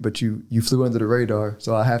 but you flew under the radar,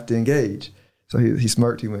 so I have to engage. So he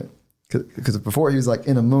smirked. He went, because before he was like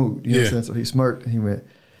in a mood, you know what I'm saying? So he smirked and he went,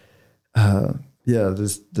 I'm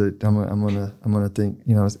gonna think,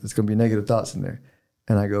 it's gonna be negative thoughts in there.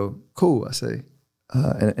 And I go, cool. I say,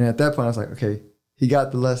 and at that point I was like, okay, he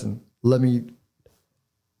got the lesson. So I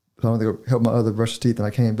went to go help my other brush his teeth, and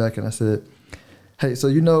I came back and I said, hey, so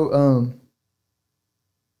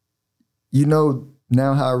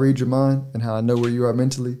now how I read your mind and how I know where you are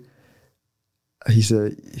mentally? He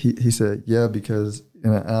said, yeah, because,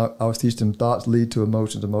 and I always teach them, thoughts lead to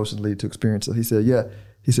emotions, emotions lead to experience. So he said, yeah.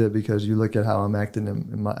 He said, because you look at how I'm acting and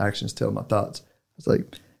my actions tell my thoughts. I was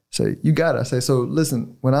like, say, you got it. I say, so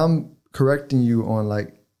listen, when I'm correcting you on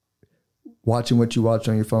like watching what you watch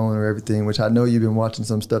on your phone or everything, which I know you've been watching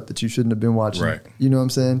some stuff that you shouldn't have been watching. Right. You know what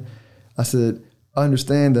I'm saying? I said, I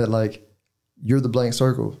understand that like you're the blank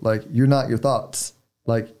circle. Like you're not your thoughts.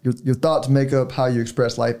 Like your thoughts make up how you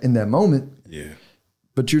express life in that moment. Yeah.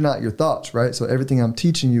 But you're not your thoughts, right? So everything I'm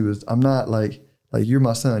teaching you is, I'm not like you're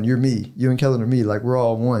my son, you're me, you and Kellen are me, like we're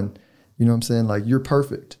all one. You know what I'm saying? Like you're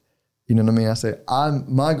perfect. You know what I mean? I say,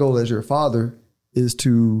 my goal as your father is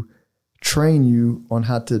to train you on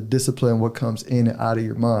how to discipline what comes in and out of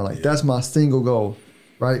your mind. Like that's my single goal,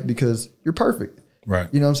 right? Because you're perfect. Right.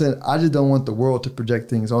 You know what I'm saying? I just don't want the world to project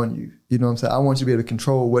things on you. You know what I'm saying? I want you to be able to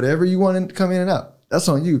control whatever you want to come in and out. That's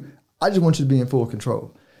on you. I just want you to be in full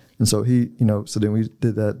control. And so so then we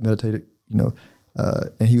did that, meditated,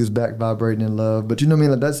 and he was back vibrating in love. But you know what I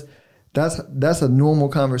mean? Like that's a normal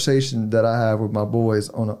conversation that I have with my boys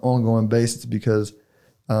on an ongoing basis, because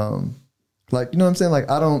like, you know what I'm saying?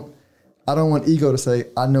 Like I don't want ego to say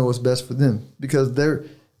I know what's best for them, because they're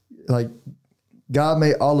like, God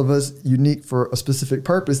made all of us unique for a specific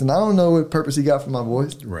purpose, and I don't know what purpose He got for my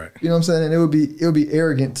boys. Right. You know what I'm saying? And it would be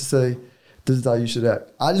arrogant to say, this is how you should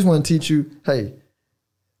act. I just want to teach you, hey,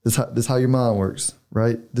 this is how your mind works,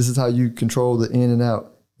 right? This is how you control the in and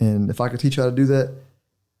out. And if I could teach you how to do that,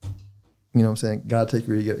 you know what I'm saying? God take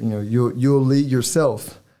where you go. You know, you'll lead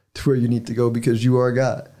yourself to where you need to go because you are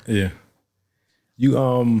God. Yeah.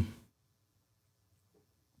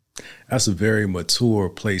 That's a very mature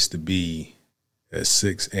place to be at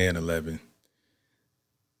 6 and 11.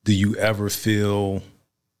 Do you ever feel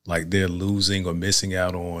like they're losing or missing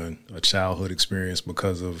out on a childhood experience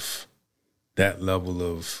because of that level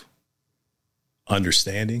of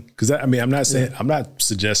understanding? Because I'm not saying, I'm not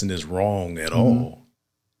suggesting it's wrong at all.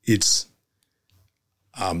 It's,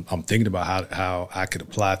 I'm thinking about how I could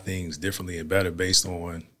apply things differently and better based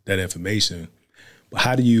on that information. But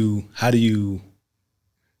how do you,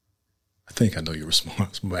 I think I know your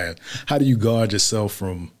response, man. How do you guard yourself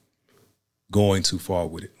from going too far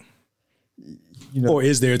with it? You know, or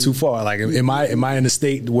is there too far? Like, am I in a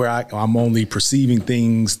state where I'm only perceiving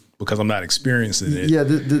things because I'm not experiencing it? Yeah,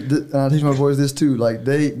 I teach my boys this too. Like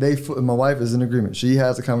my wife is in agreement. She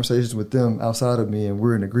has the conversations with them outside of me, and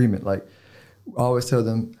we're in agreement. Like, I always tell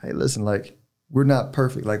them, hey, listen, like, we're not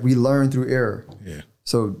perfect. Like, we learn through error. Yeah.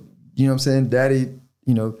 So, you know what I'm saying? Daddy,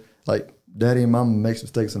 you know, like, Daddy and Mama makes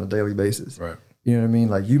mistakes on a daily basis. Right. You know what I mean?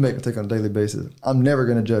 Like, you make mistakes on a daily basis. I'm never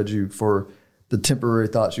going to judge you for the temporary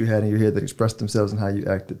thoughts you had in your head that expressed themselves in how you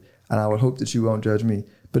acted. And I would hope that you won't judge me.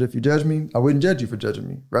 But if you judge me, I wouldn't judge you for judging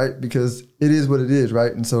me, right? Because it is what it is,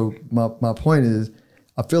 right? And so my point is,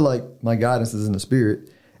 I feel like my guidance is in the spirit.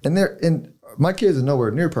 And my kids are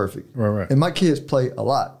nowhere near perfect. Right. And my kids play a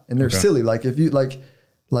lot. And they're silly. Like, if you, like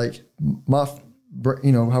my,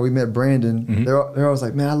 you know, how we met Brandon, they're always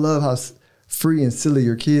like, man, I love how free and silly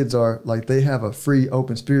your kids are. Like, they have a free,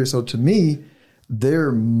 open spirit. So to me,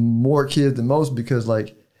 they're more kids than most because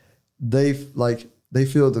they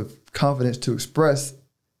feel the confidence to express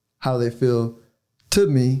how they feel to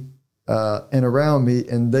me and around me,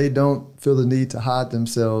 and they don't feel the need to hide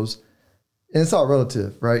themselves. And it's all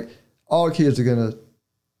relative, right? All kids are gonna,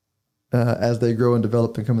 as they grow and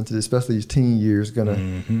develop and come into this, especially these teen years,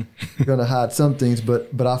 gonna hide some things.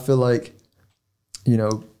 But I feel like, you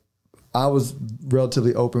know, I was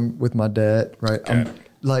relatively open with my dad, right?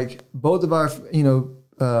 Like, both of our, you know,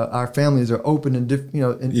 our families are open in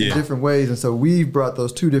different ways. And so we've brought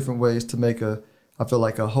those two different ways to make I feel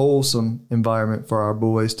like a wholesome environment for our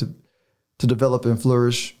boys to develop and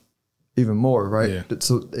flourish even more, right? Yeah.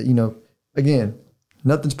 So, you know, again,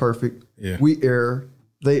 nothing's perfect. Yeah. We err,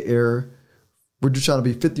 they err. We're just trying to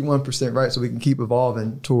be 51% right so we can keep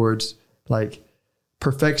evolving towards, like,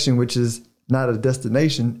 perfection, which is not a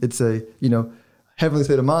destination. It's a, you know, heavenly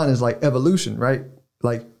state of mind is like evolution, right?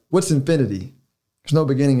 Like, what's infinity? There's no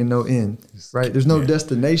beginning and no end, right? There's no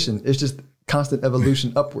destination. It's just constant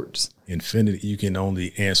evolution upwards. Infinity, you can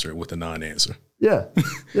only answer it with a non-answer. Yeah,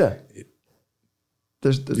 yeah.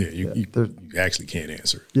 You actually can't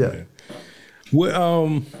answer it. Yeah. What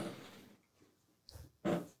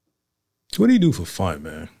do you do for fun,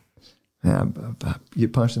 man? Yeah, I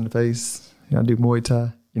get punched in the face. You know, I do Muay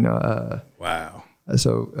Thai. You know. Wow.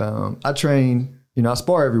 So I train. You know, I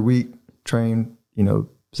spar every week. Train. You know,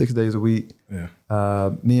 6 days a week. Yeah.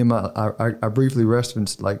 Me and I briefly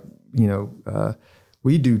wrestled, like, you know,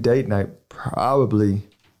 we do date night probably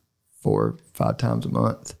 4 or 5 times a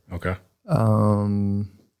month. Okay.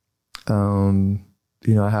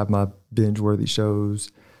 You know, I have my binge-worthy shows.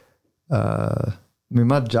 I mean,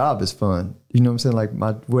 my job is fun. You know what I'm saying? Like,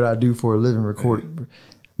 what I do for a living, record.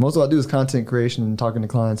 Most of what I do is content creation and talking to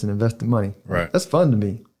clients and investing money. Right. That's fun to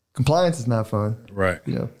me. Compliance is not fun. Right.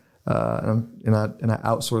 You know, and I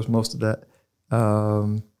outsource most of that.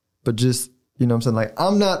 But just, you know what I'm saying? Like,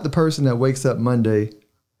 I'm not the person that wakes up Monday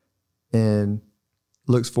and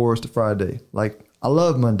looks forward to Friday. Like, I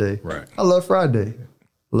love Monday. Right. I love Friday.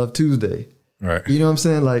 I love Tuesday. Right. You know what I'm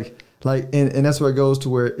saying? Like, and that's where it goes to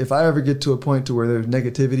where if I ever get to a point to where there's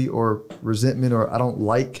negativity or resentment or I don't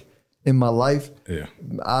like in my life,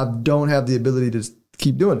 I don't have the ability to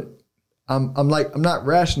keep doing it. I'm not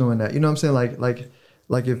rational in that. You know what I'm saying?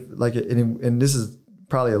 And this is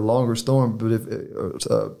probably a longer story, but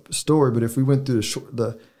if we went through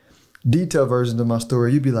the detailed version of my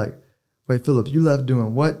story, you'd be like, wait, Philip, you left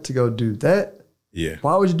doing what to go do that? Yeah.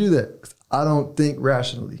 Why would you do that? 'Cause I don't think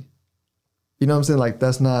rationally. You know what I'm saying? Like,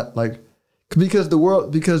 that's not like, because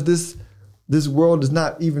this world is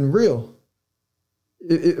not even real.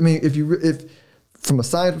 I mean, if from a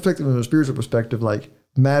science perspective and a spiritual perspective, like,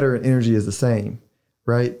 matter and energy is the same,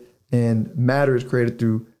 right? And matter is created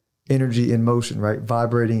through energy in motion, right?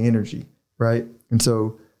 Vibrating energy, right? And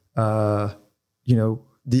so, you know,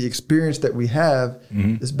 the experience that we have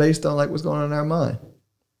is based on like what's going on in our mind.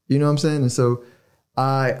 You know what I'm saying? And so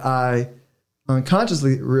I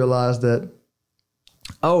unconsciously realized that,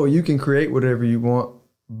 oh, you can create whatever you want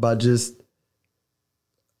by just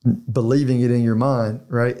believing it in your mind,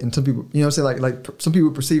 right? And some people, you know what I'm saying? Like some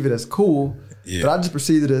people perceive it as cool, but I just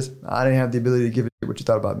perceived it as I didn't have the ability to give it what you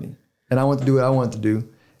thought about me. And I wanted to do what I wanted to do.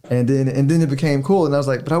 And then it became cool. And I was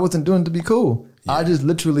like, but I wasn't doing it to be cool. Yeah. I just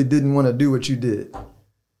literally didn't want to do what you did.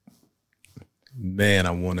 Man,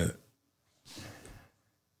 I'm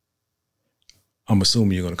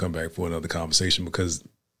assuming you're going to come back for another conversation, because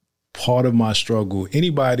part of my struggle, let me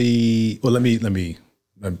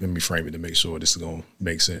frame it to make sure this is going to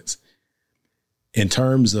make sense. In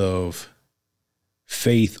terms of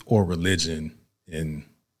faith or religion, and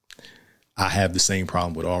I have the same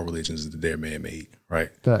problem with all religions, that they're man-made, right?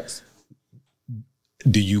 Facts.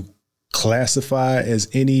 Do you classify as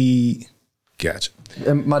any? Gotcha.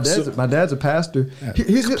 And my dad's a pastor.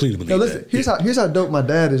 Here's how dope my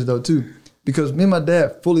dad is, though, too. Because me and my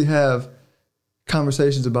dad fully have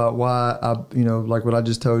conversations about why I, you know, like what I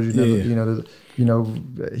just told you. He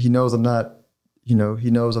knows I'm not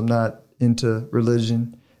into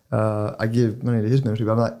religion. I give money to his ministry,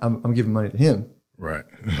 but I'm giving money to him. Right.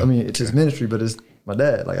 I mean, it's his ministry, but it's my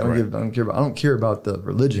dad. Like I don't care about the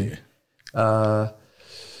religion. Yeah.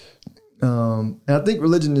 And I think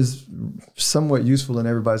religion is somewhat useful in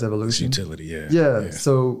everybody's evolution. It's utility, yeah. Yeah.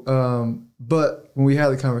 So, but when we had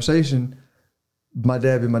the conversation, my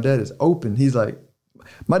dad is open. He's like,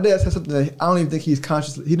 my dad said something that I don't even think he's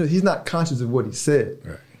conscious. He's not conscious of what he said.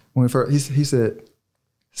 Right. When he said,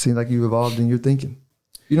 "Seems like you evolved in your thinking."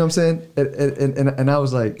 You know what I'm saying? And I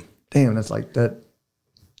was like, damn, that's like that.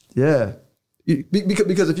 Yeah.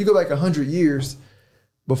 Because if you go back 100 years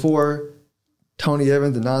before Tony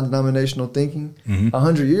Evans and non-denominational thinking,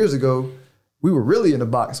 100 years ago, we were really in a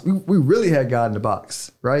box. We really had God in a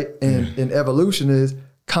box, right? And evolution is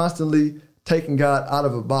constantly taking God out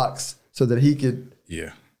of a box so that he could be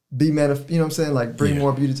you know what I'm saying? Like bring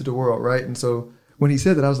more beauty to the world, right? And so when he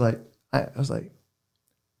said that, I was like,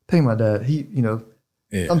 thank my dad. He, you know,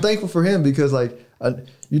 I'm thankful for him, because like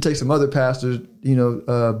you take some other pastors, you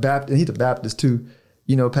know, Baptist, and he's a Baptist too,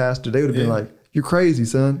 you know, pastor, they would have been like, you're crazy,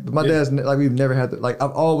 son. But my dad's like, we've never had that. Like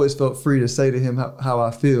I've always felt free to say to him how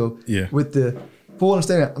I feel with the full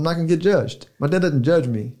understanding I'm not going to get judged. My dad doesn't judge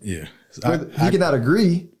me. Yeah. He cannot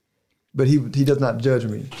agree, but he does not judge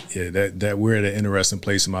me. Yeah, that we're at an interesting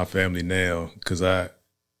place in my family now, because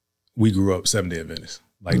we grew up Seventh-day Adventist,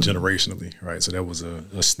 like generationally, right? So that was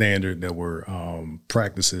a standard. That were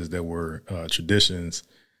practices, that were traditions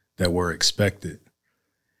that were expected.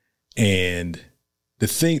 And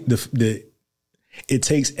it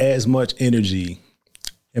takes as much energy,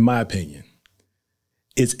 in my opinion.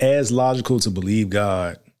 It's as logical to believe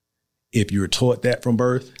God if you're taught that from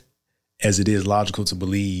birth as it is logical to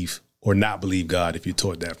believe or not believe God if you're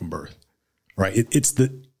taught that from birth, right?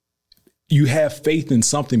 You have faith in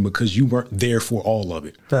something because you weren't there for all of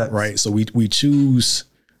it, right? So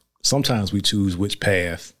sometimes we choose which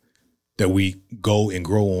path that we go and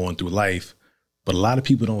grow on through life, but a lot of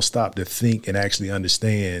people don't stop to think and actually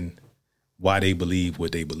understand why they believe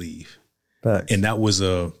what they believe. Facts. And that was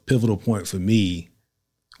a pivotal point for me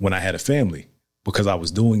when I had a family, because I was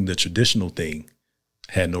doing the traditional thing,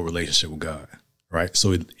 had no relationship with God, right?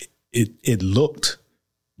 So it looked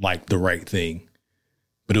like the right thing,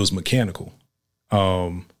 but it was mechanical.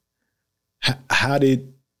 How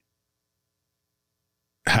did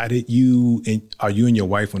you, and are you and your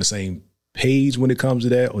wife on the same page when it comes to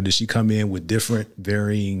that, or did she come in with different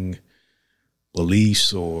varying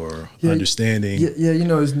beliefs or understanding? Yeah, you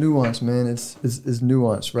know, it's nuance, man. It's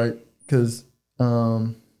nuance, right? Because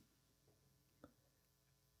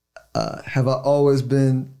have I always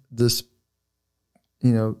been this,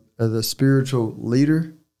 you know, the spiritual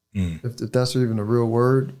leader, if that's even a real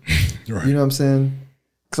word? Right. You know what I'm saying?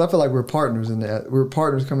 Because I feel like we're partners in that. We're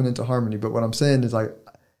partners coming into harmony. But what I'm saying is, like,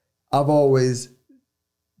 I've always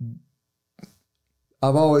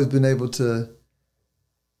been able to.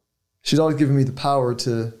 She's always given me the power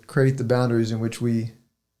to create the boundaries in which we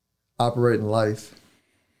operate in life,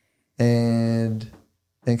 and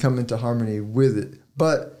come into harmony with it.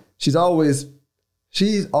 But she's always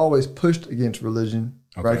pushed against religion,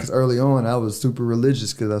 right? Because early on I was super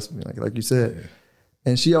religious, because that's like you said,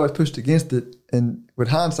 and she always pushed against it. And with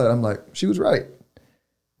hindsight, I'm like, she was right.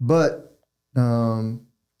 But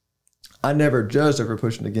I never judged her for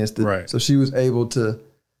pushing against it. Right. So she was able to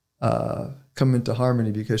come into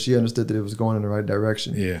harmony because she understood that it was going in the right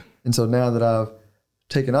direction. Yeah. And so now that I've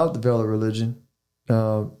taken out the veil of religion,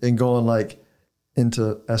 and going like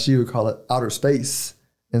into, as she would call it, outer space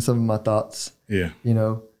in some of my thoughts. Yeah. You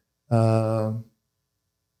know,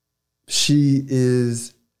 she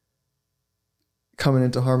is coming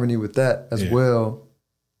into harmony with that as well,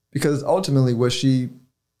 because ultimately what she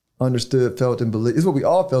understood, felt, and believed is what we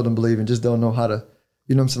all felt and believe, and just don't know how to,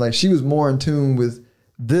 you know what I'm saying? Like, she was more in tune with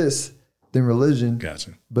this than religion.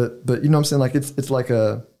 Gotcha. But you know what I'm saying? Like, it's like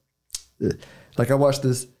I watched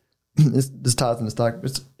this, this ties in the stock,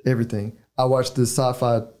 it's everything. I watched this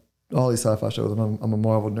sci-fi, all these sci-fi shows, and I'm a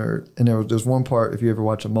Marvel nerd. And there's one part, if you ever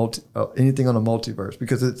watch anything on a multiverse,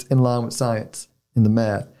 because it's in line with science and the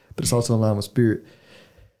math, but it's also in line with spirit.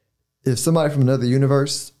 If somebody from another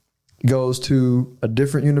universe goes to a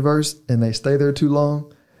different universe and they stay there too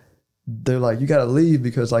long, they're like, you got to leave,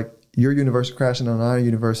 because like your universe is crashing on our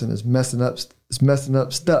universe and it's messing up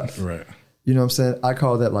stuff. Right. You know what I'm saying? I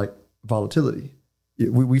call that like volatility.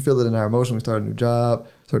 We feel it in our emotion. We start a new job,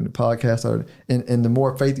 start a new podcast, and the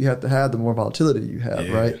more faith you have, the more volatility you have,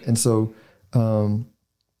 right? And so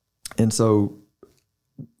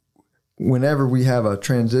whenever we have a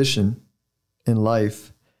transition in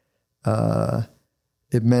life,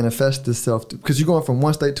 it manifests itself, because you're going from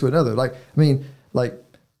one state to another. Like, I mean, like,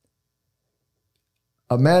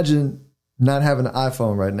 imagine not having an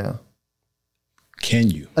iPhone right now.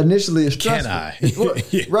 Can you? Initially, it's stressful.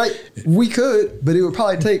 Can I? Right? We could, but it would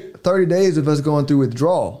probably take 30 days of us going through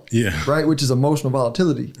withdrawal. Yeah. Right? Which is emotional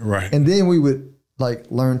volatility. Right. And then we would like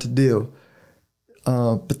learn to deal.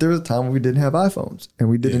 But there was a time when we didn't have iPhones and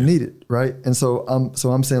we didn't need it. Right. And so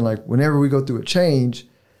I'm saying, like, whenever we go through a change,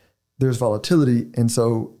 there's volatility. And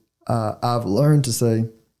so I've learned to say,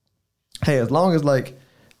 hey, as long as like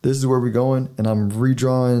this is where we're going and I'm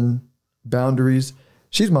redrawing boundaries,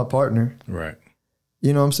 she's my partner. Right.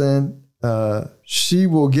 You know what I'm saying? She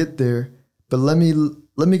will get there, but let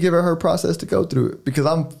me give her process to go through it, because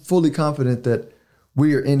I'm fully confident that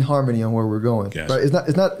we are in harmony on where we're going. Gotcha. Right?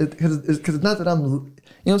 It's not because it's not that I'm, you know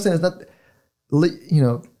what I'm saying? It's not, you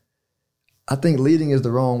know, I think leading is the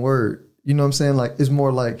wrong word. You know what I'm saying? Like, it's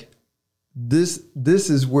more like this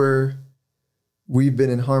is where we've been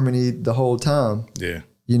in harmony the whole time. Yeah.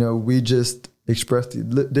 You know, we just expressed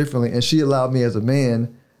it differently, and she allowed me as a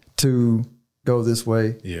man to go this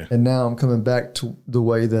way. Yeah. And now I'm coming back to the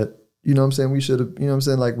way that, you know what I'm saying, we should have, you know what I'm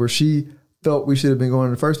saying, like where she felt we should have been going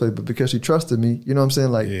in the first place, but because she trusted me, you know what I'm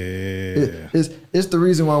saying, like it's the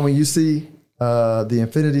reason why when you see the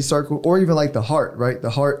infinity circle, or even like the heart, right?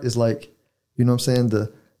 The heart is like, you know what I'm saying,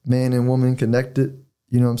 the man and woman connected,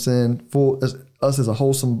 you know what I'm saying, us as a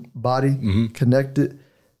wholesome body, connected,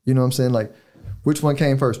 you know what I'm saying, like which one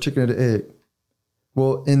came first, chicken or the egg?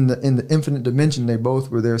 Well, in the infinite dimension, they both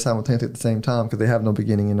were there simultaneously at the same time, because they have no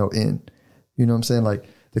beginning and no end. You know what I'm saying? Like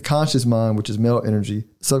the conscious mind, which is male energy,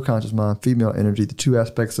 the subconscious mind, female energy, the two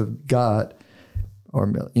aspects of God are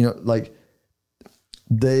male. You know, like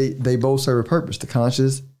they both serve a purpose. The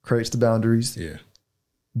conscious creates the boundaries. Yeah.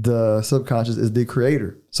 The subconscious is the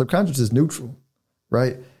creator. Subconscious is neutral,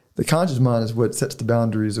 right? The conscious mind is what sets the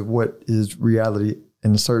boundaries of what is reality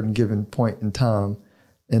in a certain given point in time.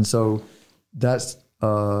 And so that's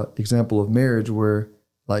example of marriage where,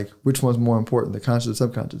 like, which one's more important, the conscious or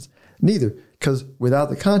subconscious? Neither, because without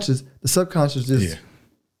the conscious, the subconscious just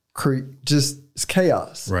it's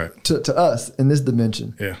chaos, right? To us in this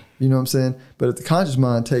dimension. Yeah, you know what I'm saying. But if the conscious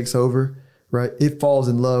mind takes over, right, it falls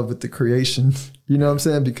in love with the creation. You know what I'm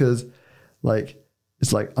saying? Because like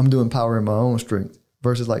it's like I'm doing power in my own strength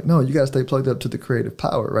versus like, no, you got to stay plugged up to the creative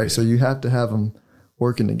power, right? Yeah. So you have to have them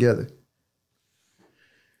working together.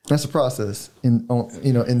 That's a process in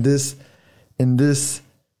this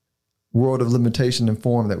world of limitation and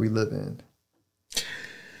form that we live in.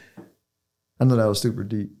 I know that was super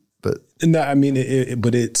deep, but no, I mean,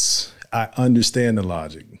 I understand the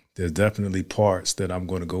logic. There's definitely parts that I'm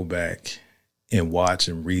going to go back and watch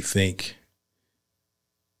and rethink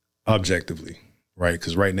objectively, right?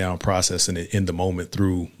 Because right now I'm processing it in the moment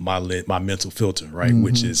through my mental filter, right,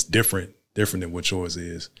 which is different than what yours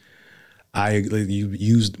is. You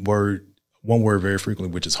used one word very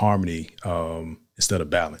frequently, which is harmony, instead of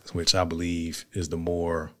balance, which I believe is the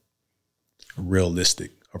more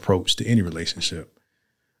realistic approach to any relationship.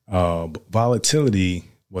 But volatility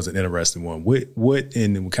was an interesting one. What,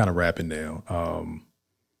 and we're kind of wrapping now.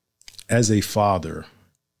 As a father,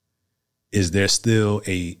 is there still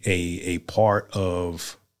a part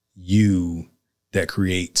of you that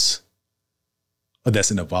creates, or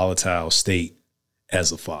that's in a volatile state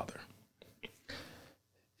as a father?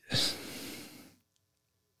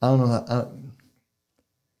 I don't know.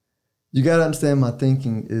 You got to understand my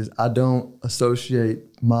thinking is I don't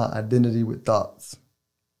associate my identity with thoughts.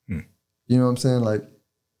 You You know what I'm saying? Like,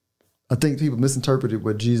 I think people misinterpreted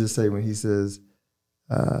what Jesus said when he says,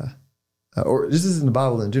 or this is in the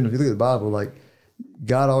Bible in general. If you look at the Bible, like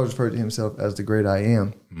God always referred to himself as the great I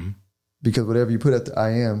am, because whatever you put at the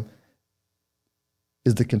I am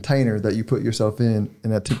is the container that you put yourself in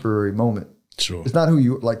that temporary moment. Sure. It's not who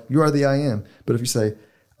you, like, you are the I am. But if you say,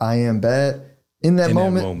 I am bad, in that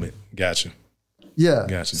moment. Gotcha. Yeah.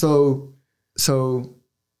 Gotcha. So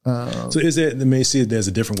is it, let me see if there's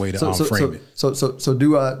a different way to frame it. So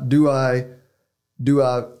do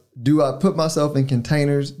I put myself in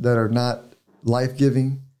containers that are not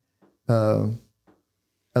life-giving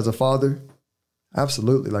as a father?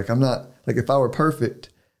 Absolutely. Like, I'm not, like, if I were perfect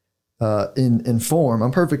in form,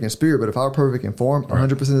 I'm perfect in spirit, but if I were perfect in form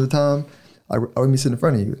 100% of the time, I wouldn't be sitting in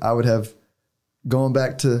front of you. I would have gone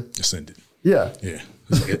back to ascended. Yeah. Yeah.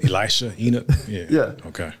 Like Elisha, Enoch. Yeah. Yeah.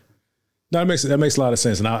 Okay. No, that makes a lot of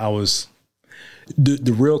sense. And I was,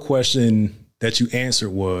 the real question that you answered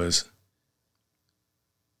was,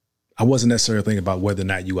 I wasn't necessarily thinking about whether or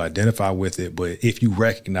not you identify with it, but if you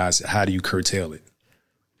recognize it, how do you curtail it?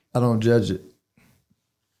 I don't judge it.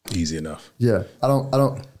 Easy enough. Yeah.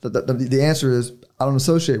 The answer is I don't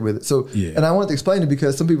associate with it. So, and I want to explain it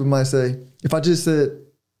because some people might say, if I just said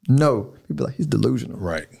no, people be like, he's delusional.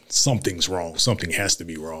 Right. Something's wrong. Something has to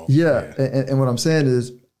be wrong. Yeah. And what I'm saying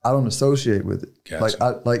is I don't associate with it.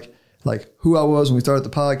 Gotcha. Like who I was when we started the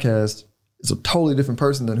podcast is a totally different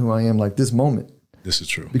person than who I am like this moment. This is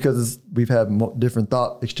true. Because we've had different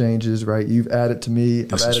thought exchanges, right? You've added to me,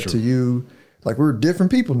 I've added to you. Like, we're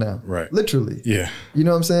different people now. Right. Literally. Yeah. You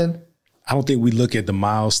know what I'm saying? I don't think we look at the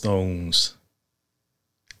milestones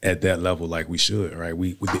at that level like we should, right?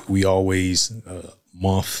 We always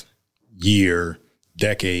month, year,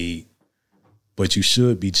 decade, but you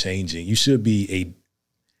should be changing. You should be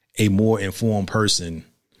a more informed person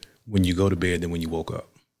when you go to bed than when you woke up.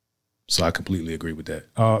 So I completely agree with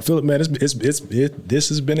that. Philip, man, this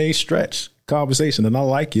has been a stretch conversation, and I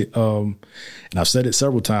like it. And I've said it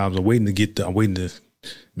several times. I'm waiting to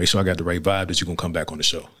make sure I got the right vibe that you're gonna come back on the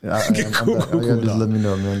show. Yeah, cool. Just let me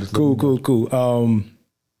know, man. Cool.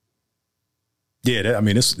 Yeah,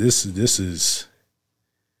 this is.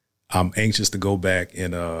 I'm anxious to go back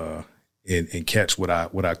and catch what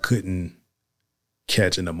I couldn't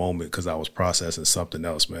catch in the moment because I was processing something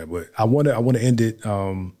else, man. But I want to end it.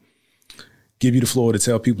 Give you the floor to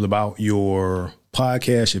tell people about your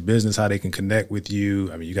podcast, your business, how they can connect with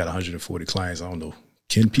you. I mean, you got 140 clients. I don't know.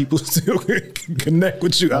 Can people still connect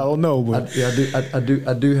with you? I don't know. But I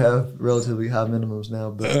do have relatively high minimums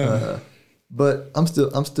now, but I'm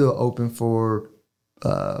still open for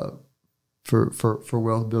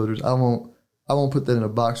wealth builders. I won't put that in a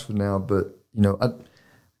box for now, but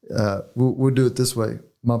we'll do it this way.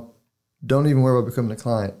 Don't even worry about becoming a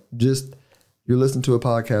client. Just, you're listening to a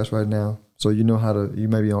podcast right now. So you know you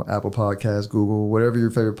may be on Apple Podcasts, Google, whatever your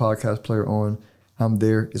favorite podcast player on. I'm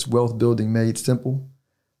there. It's Wealth Building Made Simple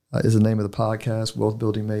is the name of the podcast, Wealth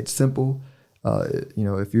Building Made Simple.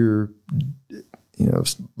 If you're,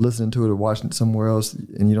 listening to it or watching it somewhere else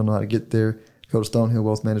and you don't know how to get there, go to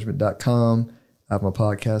stonehillwealthmanagement.com. I have my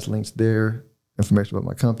podcast links there, information about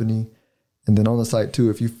my company. And then on the site too,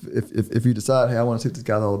 if you decide, hey, I want to see what this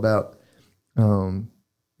guy's all about,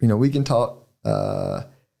 we can talk.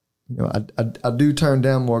 I do turn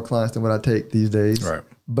down more clients than what I take these days. Right.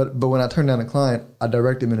 But when I turn down a client, I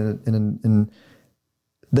direct them in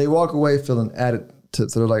they walk away feeling added to.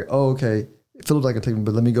 So they're like, oh, okay, it feels like I take them,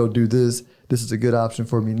 but let me go do this. This is a good option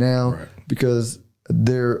for me now. Right. Because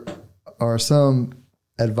there are some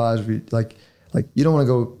advisory, like you don't want to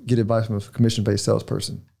go get advice from a commission-based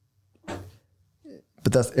salesperson.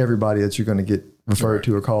 But that's everybody that you're going to get referred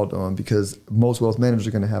to or called on, because most wealth managers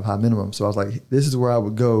are going to have high minimums. So I was like, this is where I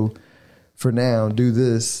would go for now. Do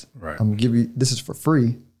this. Right. I'm going to give you, this is for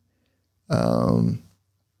free.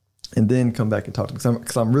 And then come back and talk to me.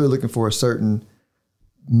 Because I'm really looking for a certain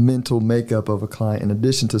mental makeup of a client in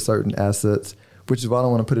addition to certain assets, which is why I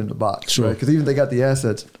don't want to put it in the box. Sure. Because even if they got the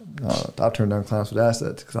assets, I'll turn down clients with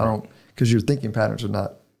assets because your thinking patterns are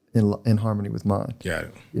not in harmony with mine. Got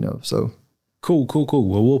it. So. Cool.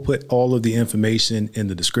 Well, we'll put all of the information in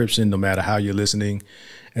the description, no matter how you're listening.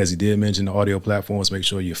 As he did mention, the audio platforms, make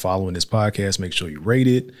sure you're following this podcast. Make sure you rate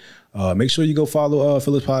it. Make sure you go follow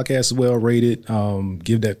Philip's podcast as well. Rate it.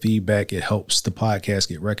 Give that feedback. It helps the podcast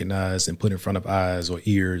get recognized and put in front of eyes or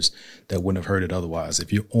ears that wouldn't have heard it otherwise.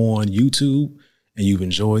 If you're on YouTube and you've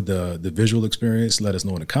enjoyed the visual experience, let us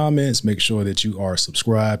know in the comments. Make sure that you are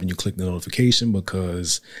subscribed and you click the notification,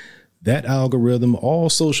 because that algorithm, all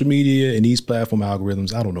social media and these platform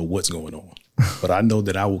algorithms, I don't know what's going on, but I know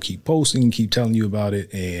that I will keep posting and keep telling you about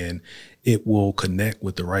it. And it will connect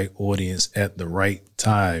with the right audience at the right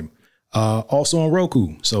time. Also on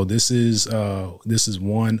Roku. So this is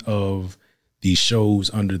one of the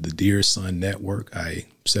shows under the Dear Son Network. I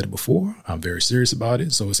said it before. I'm very serious about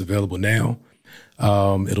it. So it's available now.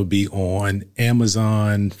 It'll be on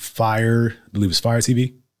Amazon Fire, I believe it's Fire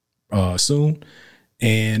TV, soon.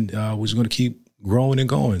 And we're just going to keep growing and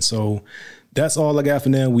going. So that's all I got for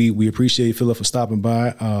now. We appreciate Philip for stopping by.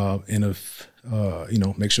 And if,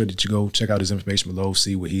 make sure that you go check out his information below,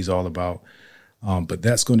 see what he's all about. But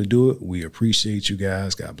that's going to do it. We appreciate you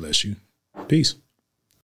guys. God bless you. Peace.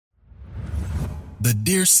 The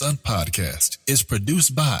Dear Son podcast is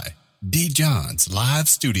produced by D. John's Live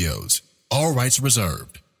Studios. All rights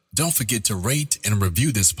reserved. Don't forget to rate and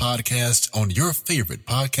review this podcast on your favorite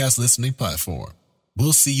podcast listening platform.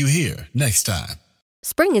 We'll see you here next time.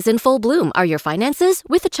 Spring is in full bloom. Are your finances?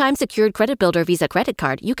 With the Chime Secured Credit Builder Visa Credit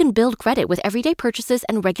Card, you can build credit with everyday purchases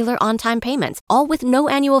and regular on-time payments, all with no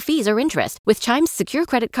annual fees or interest. With Chime's Secure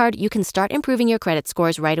Credit Card, you can start improving your credit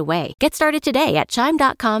scores right away. Get started today at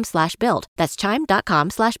chime.com/build. That's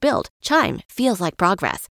chime.com/build. Chime feels like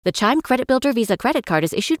progress. The Chime Credit Builder Visa Credit Card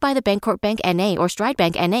is issued by the Bancorp Bank N.A. or Stride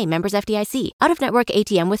Bank N.A. members FDIC. Out-of-network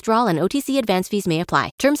ATM withdrawal and OTC advance fees may apply.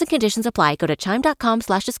 Terms and conditions apply. Go to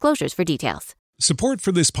chime.com/disclosures for details. Support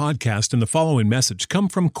for this podcast and the following message come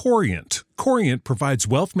from Corient. Corient provides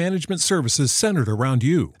wealth management services centered around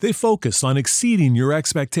you. They focus on exceeding your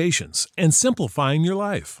expectations and simplifying your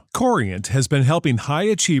life. Corient has been helping high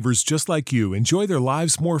achievers just like you enjoy their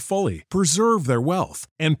lives more fully, preserve their wealth,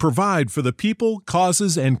 and provide for the people,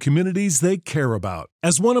 causes, and communities they care about.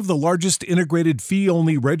 As one of the largest integrated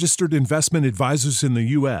fee-only registered investment advisors in the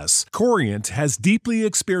U.S., Corient has deeply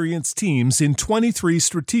experienced teams in 23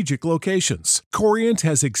 strategic locations. Corient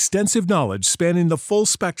has extensive knowledge spanning the full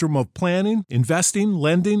spectrum of planning, investing,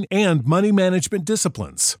 lending, and money management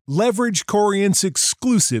disciplines. Leverage Corient's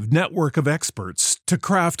exclusive network of experts to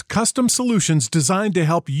craft custom solutions designed to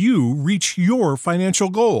help you reach your financial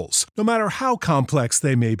goals, no matter how complex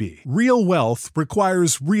they may be. Real wealth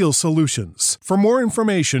requires real solutions. For more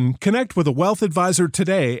information, connect with a wealth advisor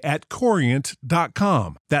today at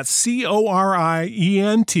Corient.com. That's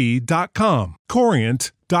Corient.com.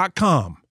 Corient.com.